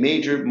 is a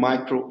major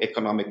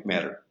microeconomic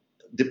matter.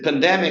 The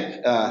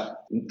pandemic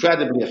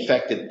incredibly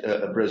affected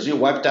Brazil,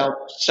 wiped out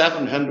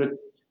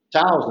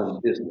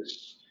 700,000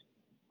 businesses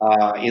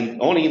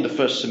only in the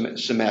first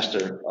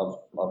semester of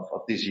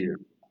this year.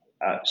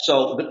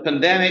 So the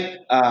pandemic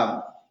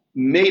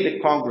made the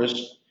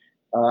Congress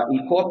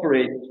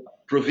incorporate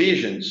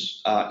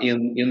provisions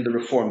in the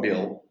reform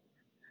bill,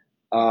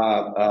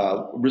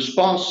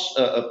 response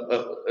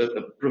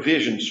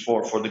provisions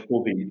for the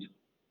COVID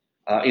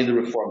in the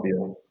reform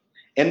bill,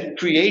 and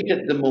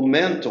created the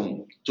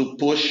momentum to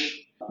push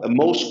a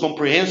most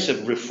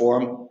comprehensive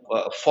reform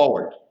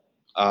forward.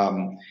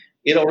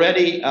 It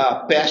already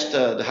passed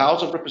the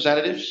House of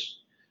Representatives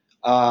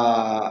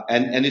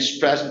and is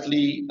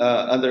presently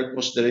under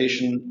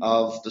consideration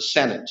of the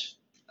Senate.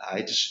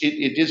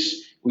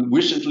 We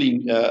recently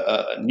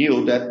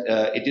knew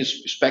that it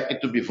is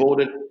expected to be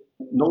voted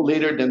no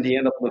later than the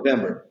end of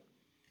November.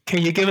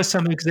 Can you give us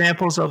some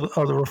examples of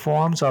the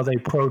reforms? Are they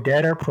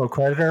pro-debtor,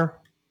 pro-creditor,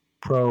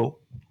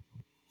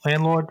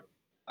 pro-landlord?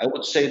 I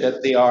would say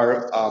that they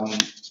are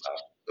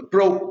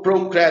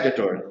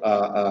pro-creditor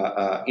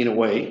in a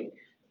way,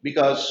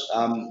 because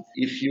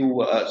if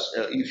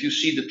you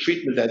see the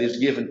treatment that is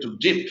given to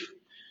DIP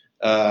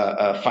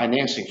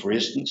financing, for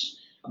instance,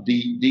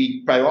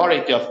 the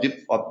priority of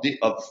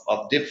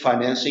DIP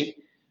financing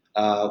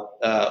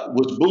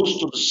was boosted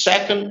to the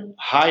second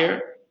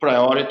higher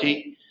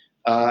priority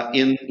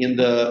in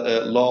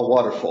the law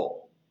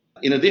waterfall.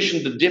 In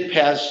addition, the DIP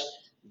has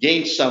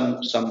gained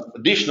some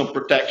additional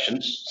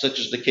protections, such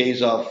as the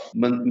case of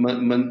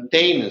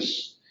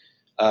maintenance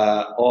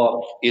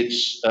of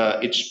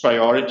its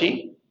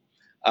priority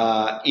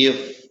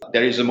if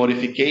there is a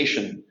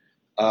modification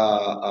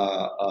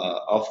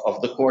of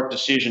the court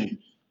decision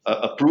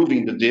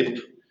approving the DIP,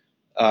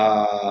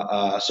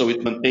 so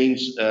it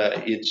maintains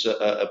its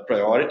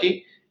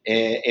priority,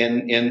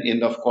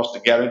 and of course the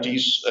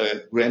guarantees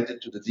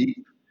granted to the DIP.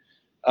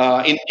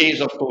 In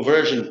case of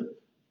conversion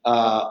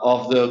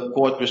of the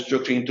court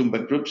restructuring into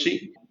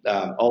bankruptcy,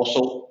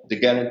 also the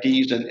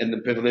guarantees and the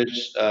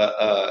privileges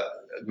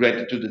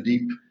granted to the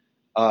DIP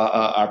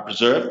are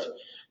preserved.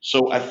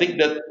 So I think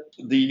that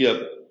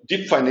the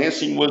DIP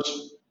financing was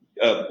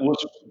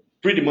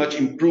pretty much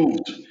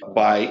improved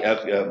by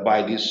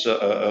this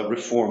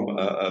reform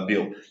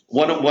bill.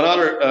 One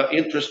other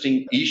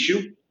interesting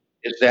issue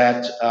is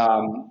that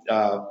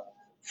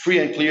free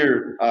and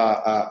clear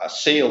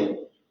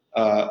sale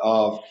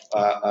of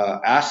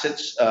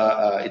assets.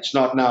 It's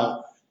not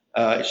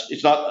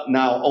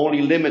now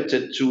only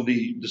limited to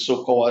the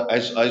so-called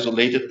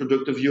isolated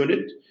productive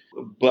unit,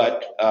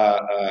 but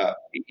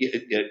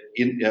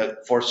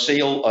for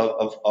sale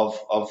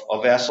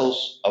of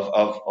vessels,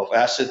 of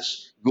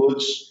assets,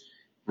 goods,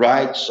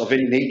 rights of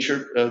any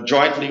nature,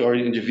 jointly or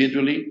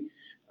individually,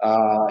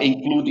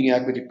 including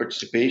equity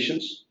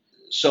participations.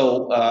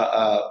 So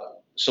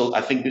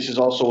I think this is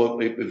also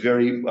a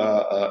very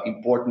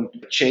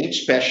important change,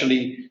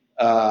 especially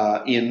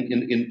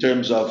in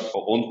terms of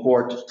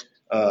on-court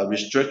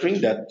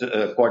restructuring, that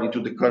according to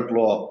the current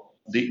law,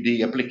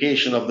 the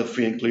application of the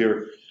free and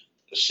clear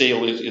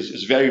sale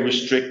is very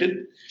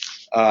restricted.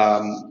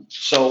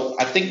 So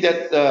I think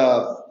that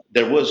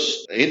there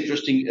was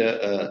interesting.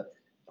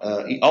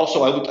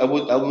 Also,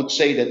 I would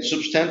say that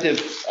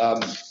substantive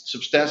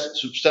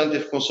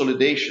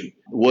consolidation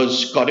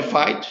was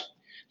codified.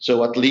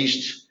 So at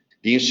least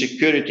the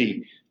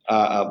insecurity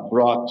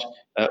brought.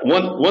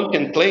 One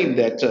can claim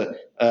that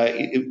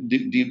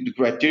the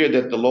criteria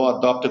that the law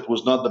adopted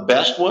was not the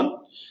best one,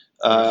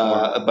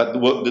 but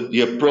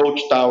the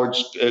approach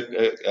towards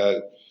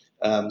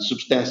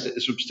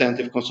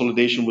substantive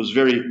consolidation was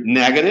very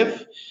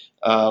negative,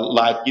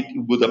 like it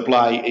would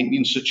apply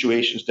in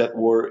situations that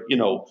were,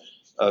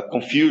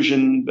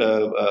 confusion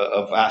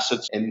of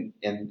assets and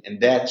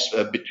debts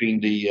between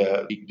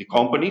the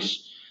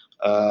companies,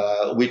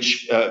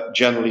 which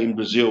generally in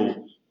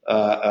Brazil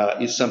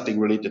is something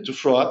related to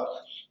fraud.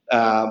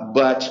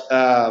 But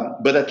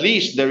at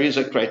least there is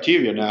a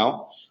criteria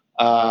now,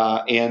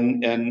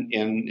 and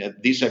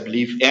this I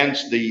believe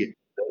ends the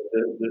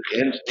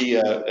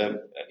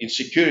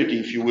insecurity,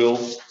 if you will,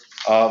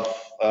 of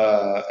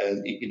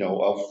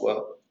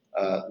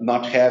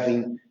not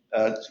having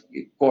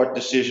court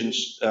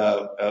decisions,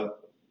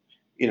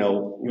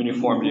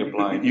 uniformly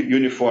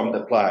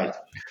applied.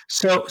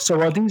 So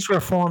are these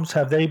reforms,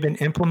 have they been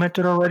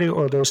implemented already,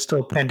 or they're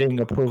still pending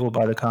approval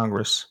by the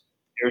Congress?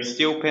 They're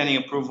still pending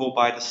approval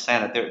by the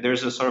Senate.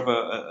 There's a sort of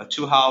a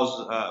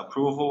two-house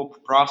approval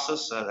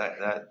process.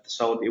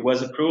 So it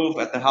was approved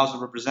at the House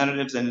of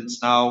Representatives, and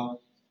it's now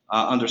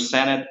under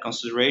Senate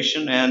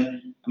consideration.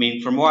 And I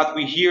mean, from what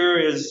we hear,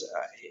 it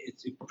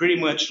pretty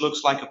much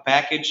looks like a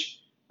package.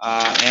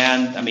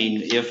 And I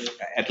mean, if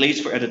at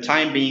least at the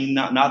time being,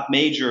 not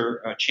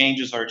major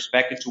changes are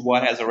expected to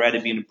what has already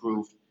been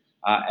approved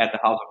at the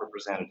House of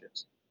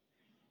Representatives.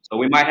 So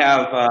we might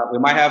have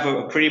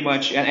a pretty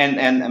much,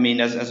 and I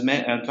mean, as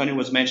Antonio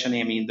was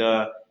mentioning, I mean,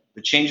 the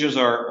changes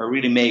are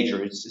really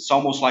major. It's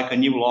almost like a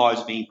new law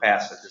is being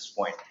passed at this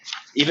point.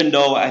 Even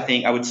though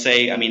I would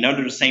say, I mean,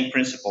 under the same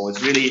principle,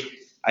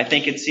 I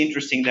think it's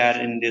interesting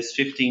that in this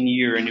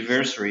 15-year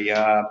anniversary,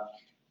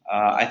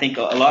 I think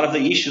a lot of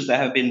the issues that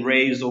have been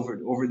raised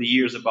over the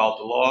years about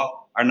the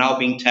law are now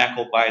being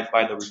tackled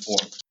by the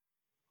reform.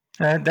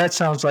 That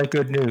sounds like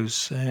good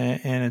news,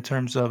 and in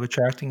terms of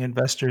attracting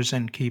investors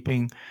and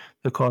keeping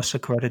the cost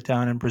of credit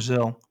down in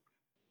Brazil.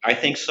 I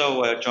think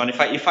so, John.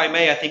 If I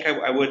may, I think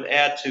I would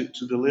add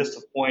to the list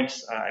of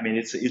points. I mean,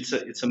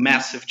 it's a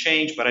massive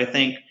change, but I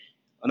think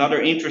another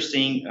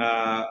interesting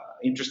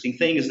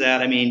thing is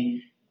that, I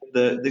mean,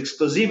 the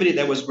exclusivity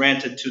that was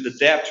granted to the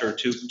debtor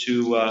to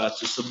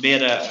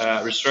submit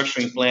a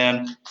restructuring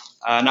plan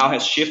now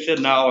has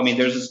shifted. Now, I mean,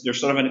 there's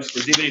sort of an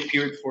exclusivity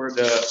period for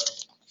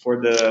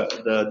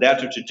the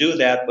debtor to do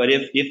that. But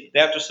if the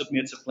debtor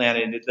submits a plan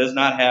and it does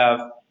not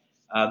have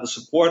the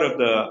support of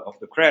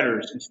the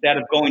creditors, instead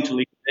of going to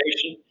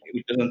liquidation,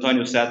 which, as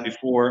Antonio said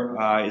before,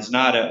 is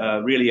not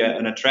really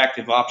an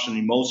attractive option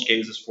in most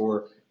cases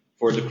for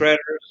the creditors,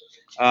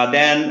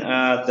 then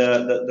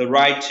the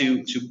right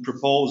to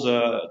propose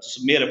to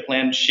submit a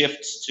plan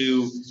shifts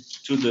to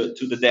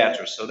the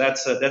debtor. So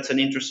that's an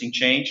interesting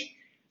change.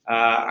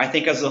 I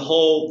think as a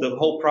whole, the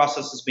whole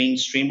process is being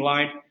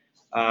streamlined.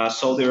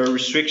 So there are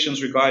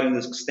restrictions regarding the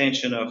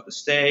extension of the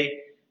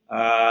stay.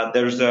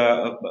 There's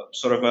a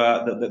sort of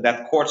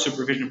that court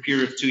supervision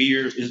period of 2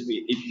 years.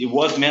 It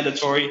was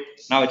mandatory.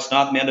 Now it's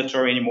not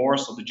mandatory anymore.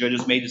 So the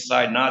judges may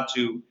decide not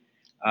to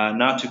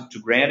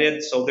grant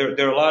it. So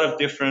there are a lot of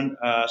different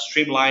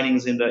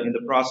streamlinings in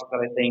the process that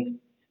I think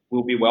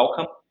will be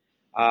welcome.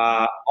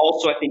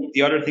 Also, I think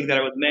the other thing that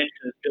I would mention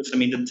is just, I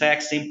mean, the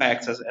tax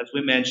impacts, as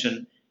we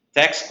mentioned,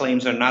 tax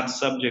claims are not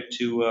subject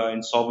to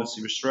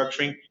insolvency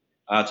restructuring.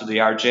 To the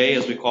RJ,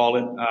 as we call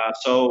it.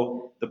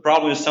 So the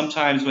problem is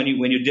sometimes when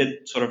you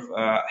did sort of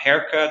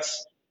haircuts,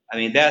 I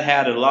mean, that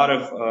had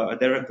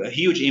a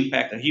huge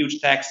impact, a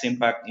huge tax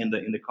impact in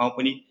the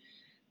company,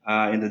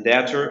 in the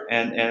debtor,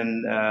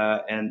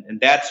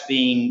 and that's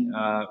being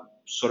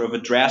sort of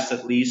addressed,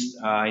 at least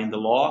in the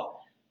law.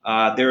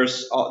 There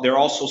are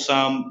also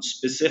some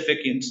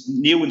specific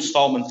new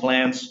installment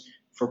plans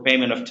for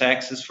payment of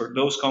taxes for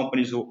those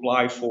companies who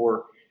apply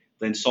for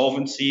the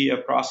insolvency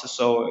process.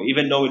 So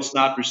even though it's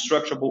not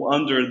restructurable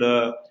under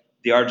the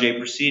RJ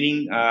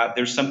proceeding,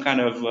 there's some kind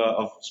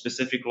of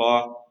specific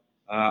law.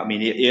 I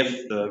mean,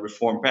 if the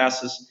reform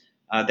passes,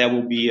 that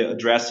will be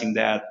addressing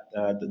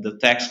the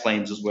tax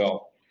claims as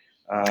well.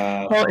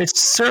 Well, it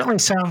certainly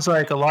sounds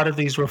like a lot of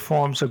these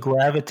reforms are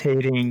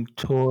gravitating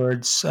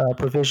towards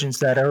provisions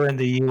that are in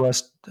the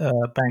U.S.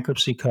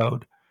 Bankruptcy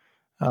Code,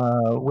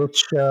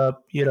 which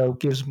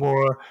gives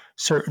more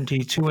certainty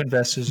to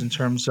investors in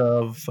terms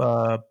of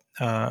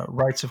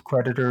rights of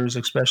creditors,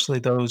 especially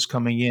those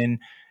coming in,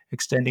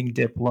 extending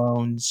DIP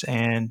loans,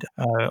 and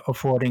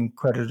affording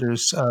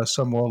creditors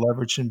some more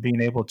leverage in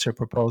being able to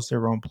propose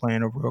their own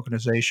plan of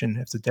reorganization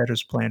if the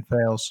debtor's plan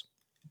fails.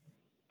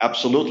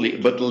 Absolutely.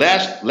 But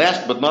last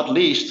but not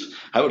least,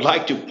 I would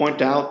like to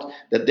point out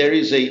that there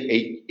is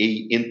a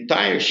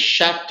entire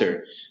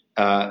chapter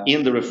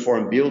in the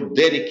reform bill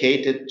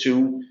dedicated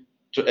to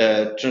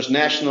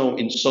transnational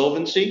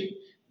insolvency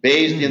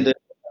based in the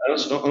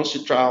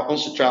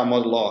UNCITRAL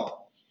model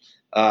law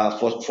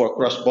for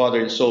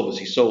cross-border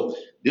insolvency. So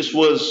this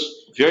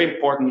was very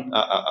important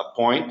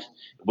point.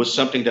 It was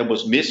something that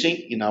was missing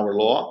in our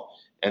law,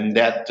 and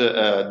that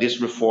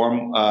this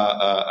reform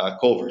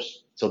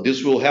covers. So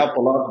this will help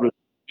a lot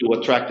to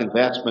attract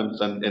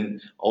investments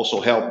and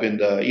also help in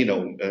the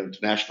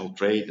international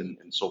trade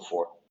and so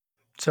forth.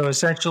 So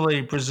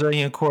essentially,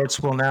 Brazilian courts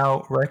will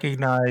now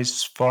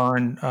recognize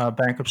foreign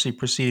bankruptcy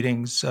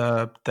proceedings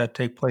that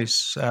take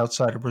place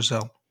outside of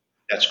Brazil.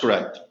 That's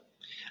correct.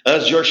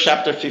 As your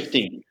Chapter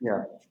 15.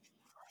 Yeah.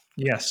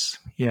 Yes,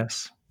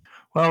 yes.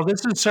 Well,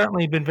 this has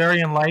certainly been very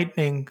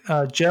enlightening.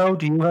 Joe,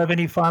 do you have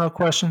any final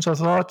questions or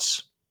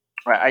thoughts?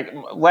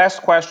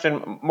 Last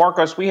question,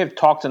 Marcos. We have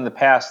talked in the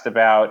past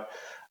about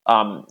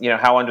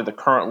how under the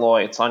current law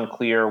it's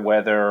unclear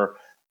whether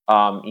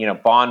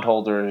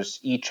bondholders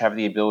each have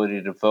the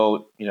ability to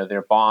vote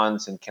their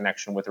bonds in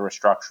connection with a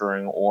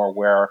restructuring, or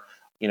where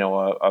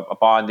a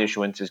bond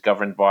issuance is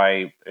governed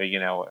by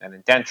an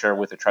indenture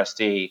with a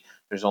trustee.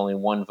 There's only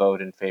one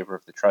vote in favor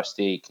of the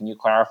trustee. Can you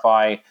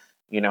clarify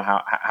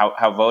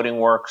how voting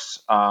works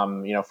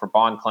for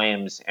bond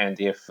claims, and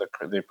if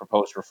the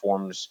proposed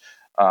reforms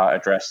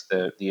address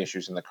the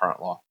issues in the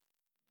current law?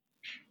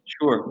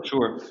 Sure.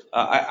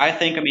 I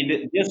think,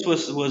 this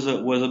was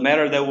a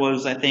matter that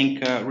was, I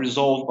think,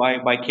 resolved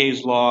by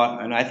case law,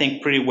 and I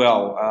think pretty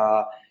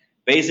well.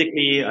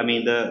 Basically,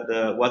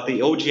 the what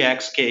the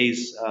OGX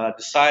case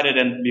decided,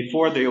 and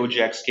before the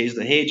OGX case,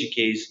 the Hage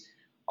case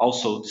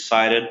also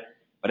decided,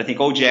 but I think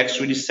OGX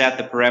really set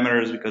the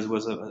parameters because it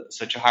was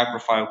such a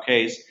high-profile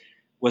case.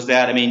 Was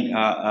that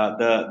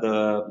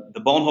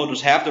the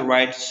bondholders have the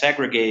right to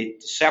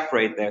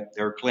separate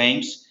their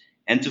claims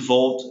and to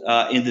vote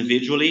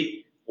individually,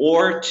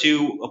 or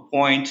to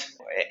appoint,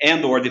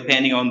 and or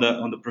depending on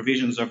the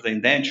provisions of the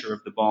indenture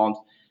of the bond,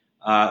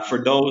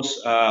 for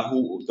those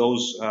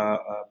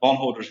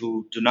bondholders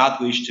who do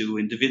not wish to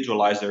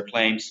individualize their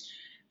claims,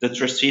 the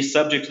trustee,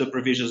 subject to the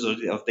provisions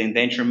of the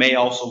indenture, may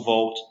also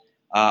vote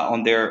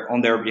on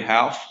their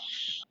behalf.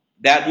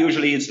 That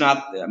usually it's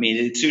not.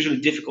 It's usually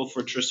difficult for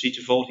a trustee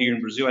to vote here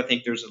in Brazil. I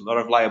think there's a lot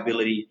of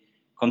liability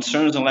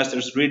concerns unless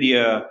there's really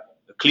a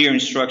clear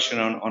instruction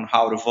on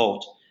how to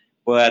vote.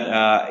 But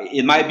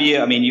it might be.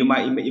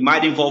 It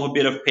might involve a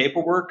bit of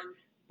paperwork,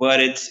 but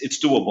it's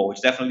doable.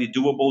 It's definitely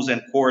doable,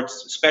 and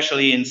courts,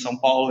 especially in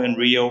São Paulo and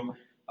Rio,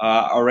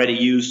 already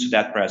used to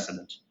that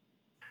precedent.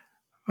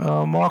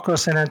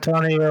 Marcos and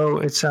Antonio,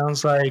 it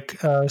sounds like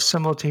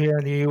similar to here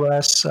in the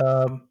U.S.,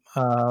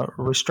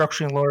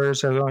 restructuring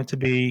lawyers are going to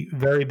be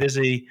very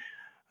busy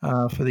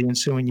for the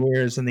ensuing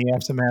years in the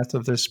aftermath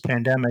of this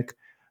pandemic.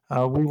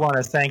 We want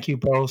to thank you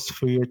both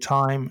for your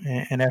time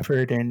and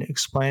effort in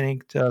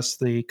explaining to us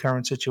the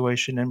current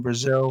situation in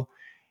Brazil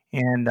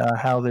and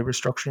how the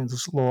restructuring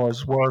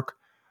laws work.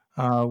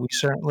 We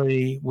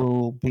certainly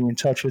will be in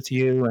touch with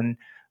you and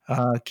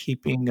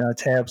keeping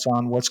tabs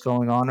on what's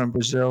going on in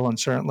Brazil. And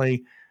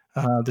certainly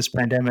this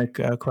pandemic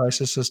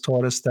crisis has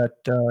taught us that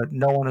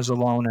no one is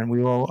alone, and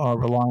we all are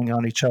relying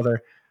on each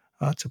other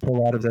to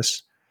pull out of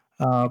this.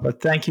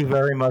 But thank you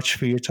very much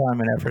for your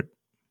time and effort.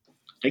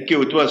 Thank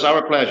you. It was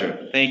our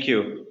pleasure. Thank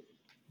you.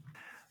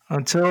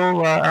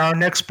 Until our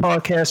next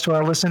podcast, to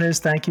our listeners,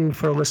 thank you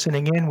for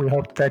listening in. We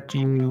hope that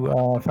you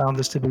found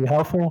this to be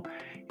helpful.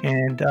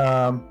 And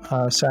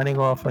signing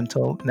off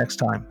until next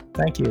time.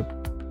 Thank you.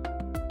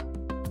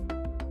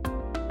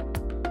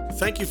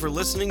 Thank you for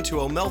listening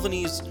to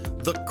O'Melveny's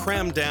The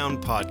Cram Down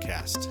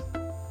Podcast.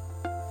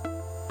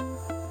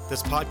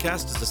 This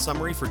podcast is a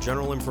summary for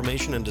general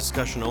information and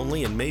discussion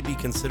only and may be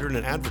considered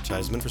an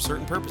advertisement for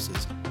certain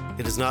purposes.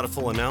 It is not a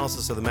full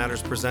analysis of the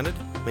matters presented,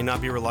 may not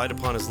be relied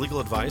upon as legal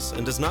advice,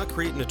 and does not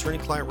create an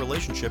attorney-client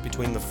relationship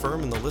between the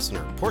firm and the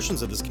listener.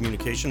 Portions of this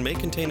communication may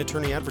contain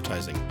attorney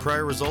advertising.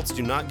 Prior results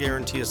do not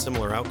guarantee a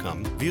similar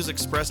outcome. Views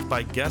expressed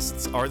by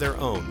guests are their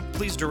own.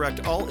 Please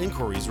direct all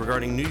inquiries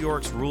regarding New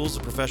York's Rules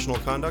of Professional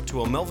Conduct to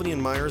O'Melveny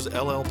 & Myers,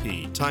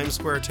 LLP, Times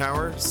Square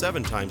Tower,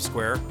 7 Times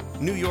Square,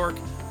 New York,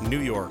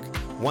 New York,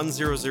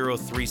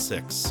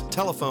 10036.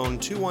 Telephone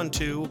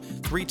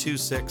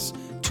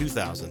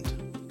 212-326-2000.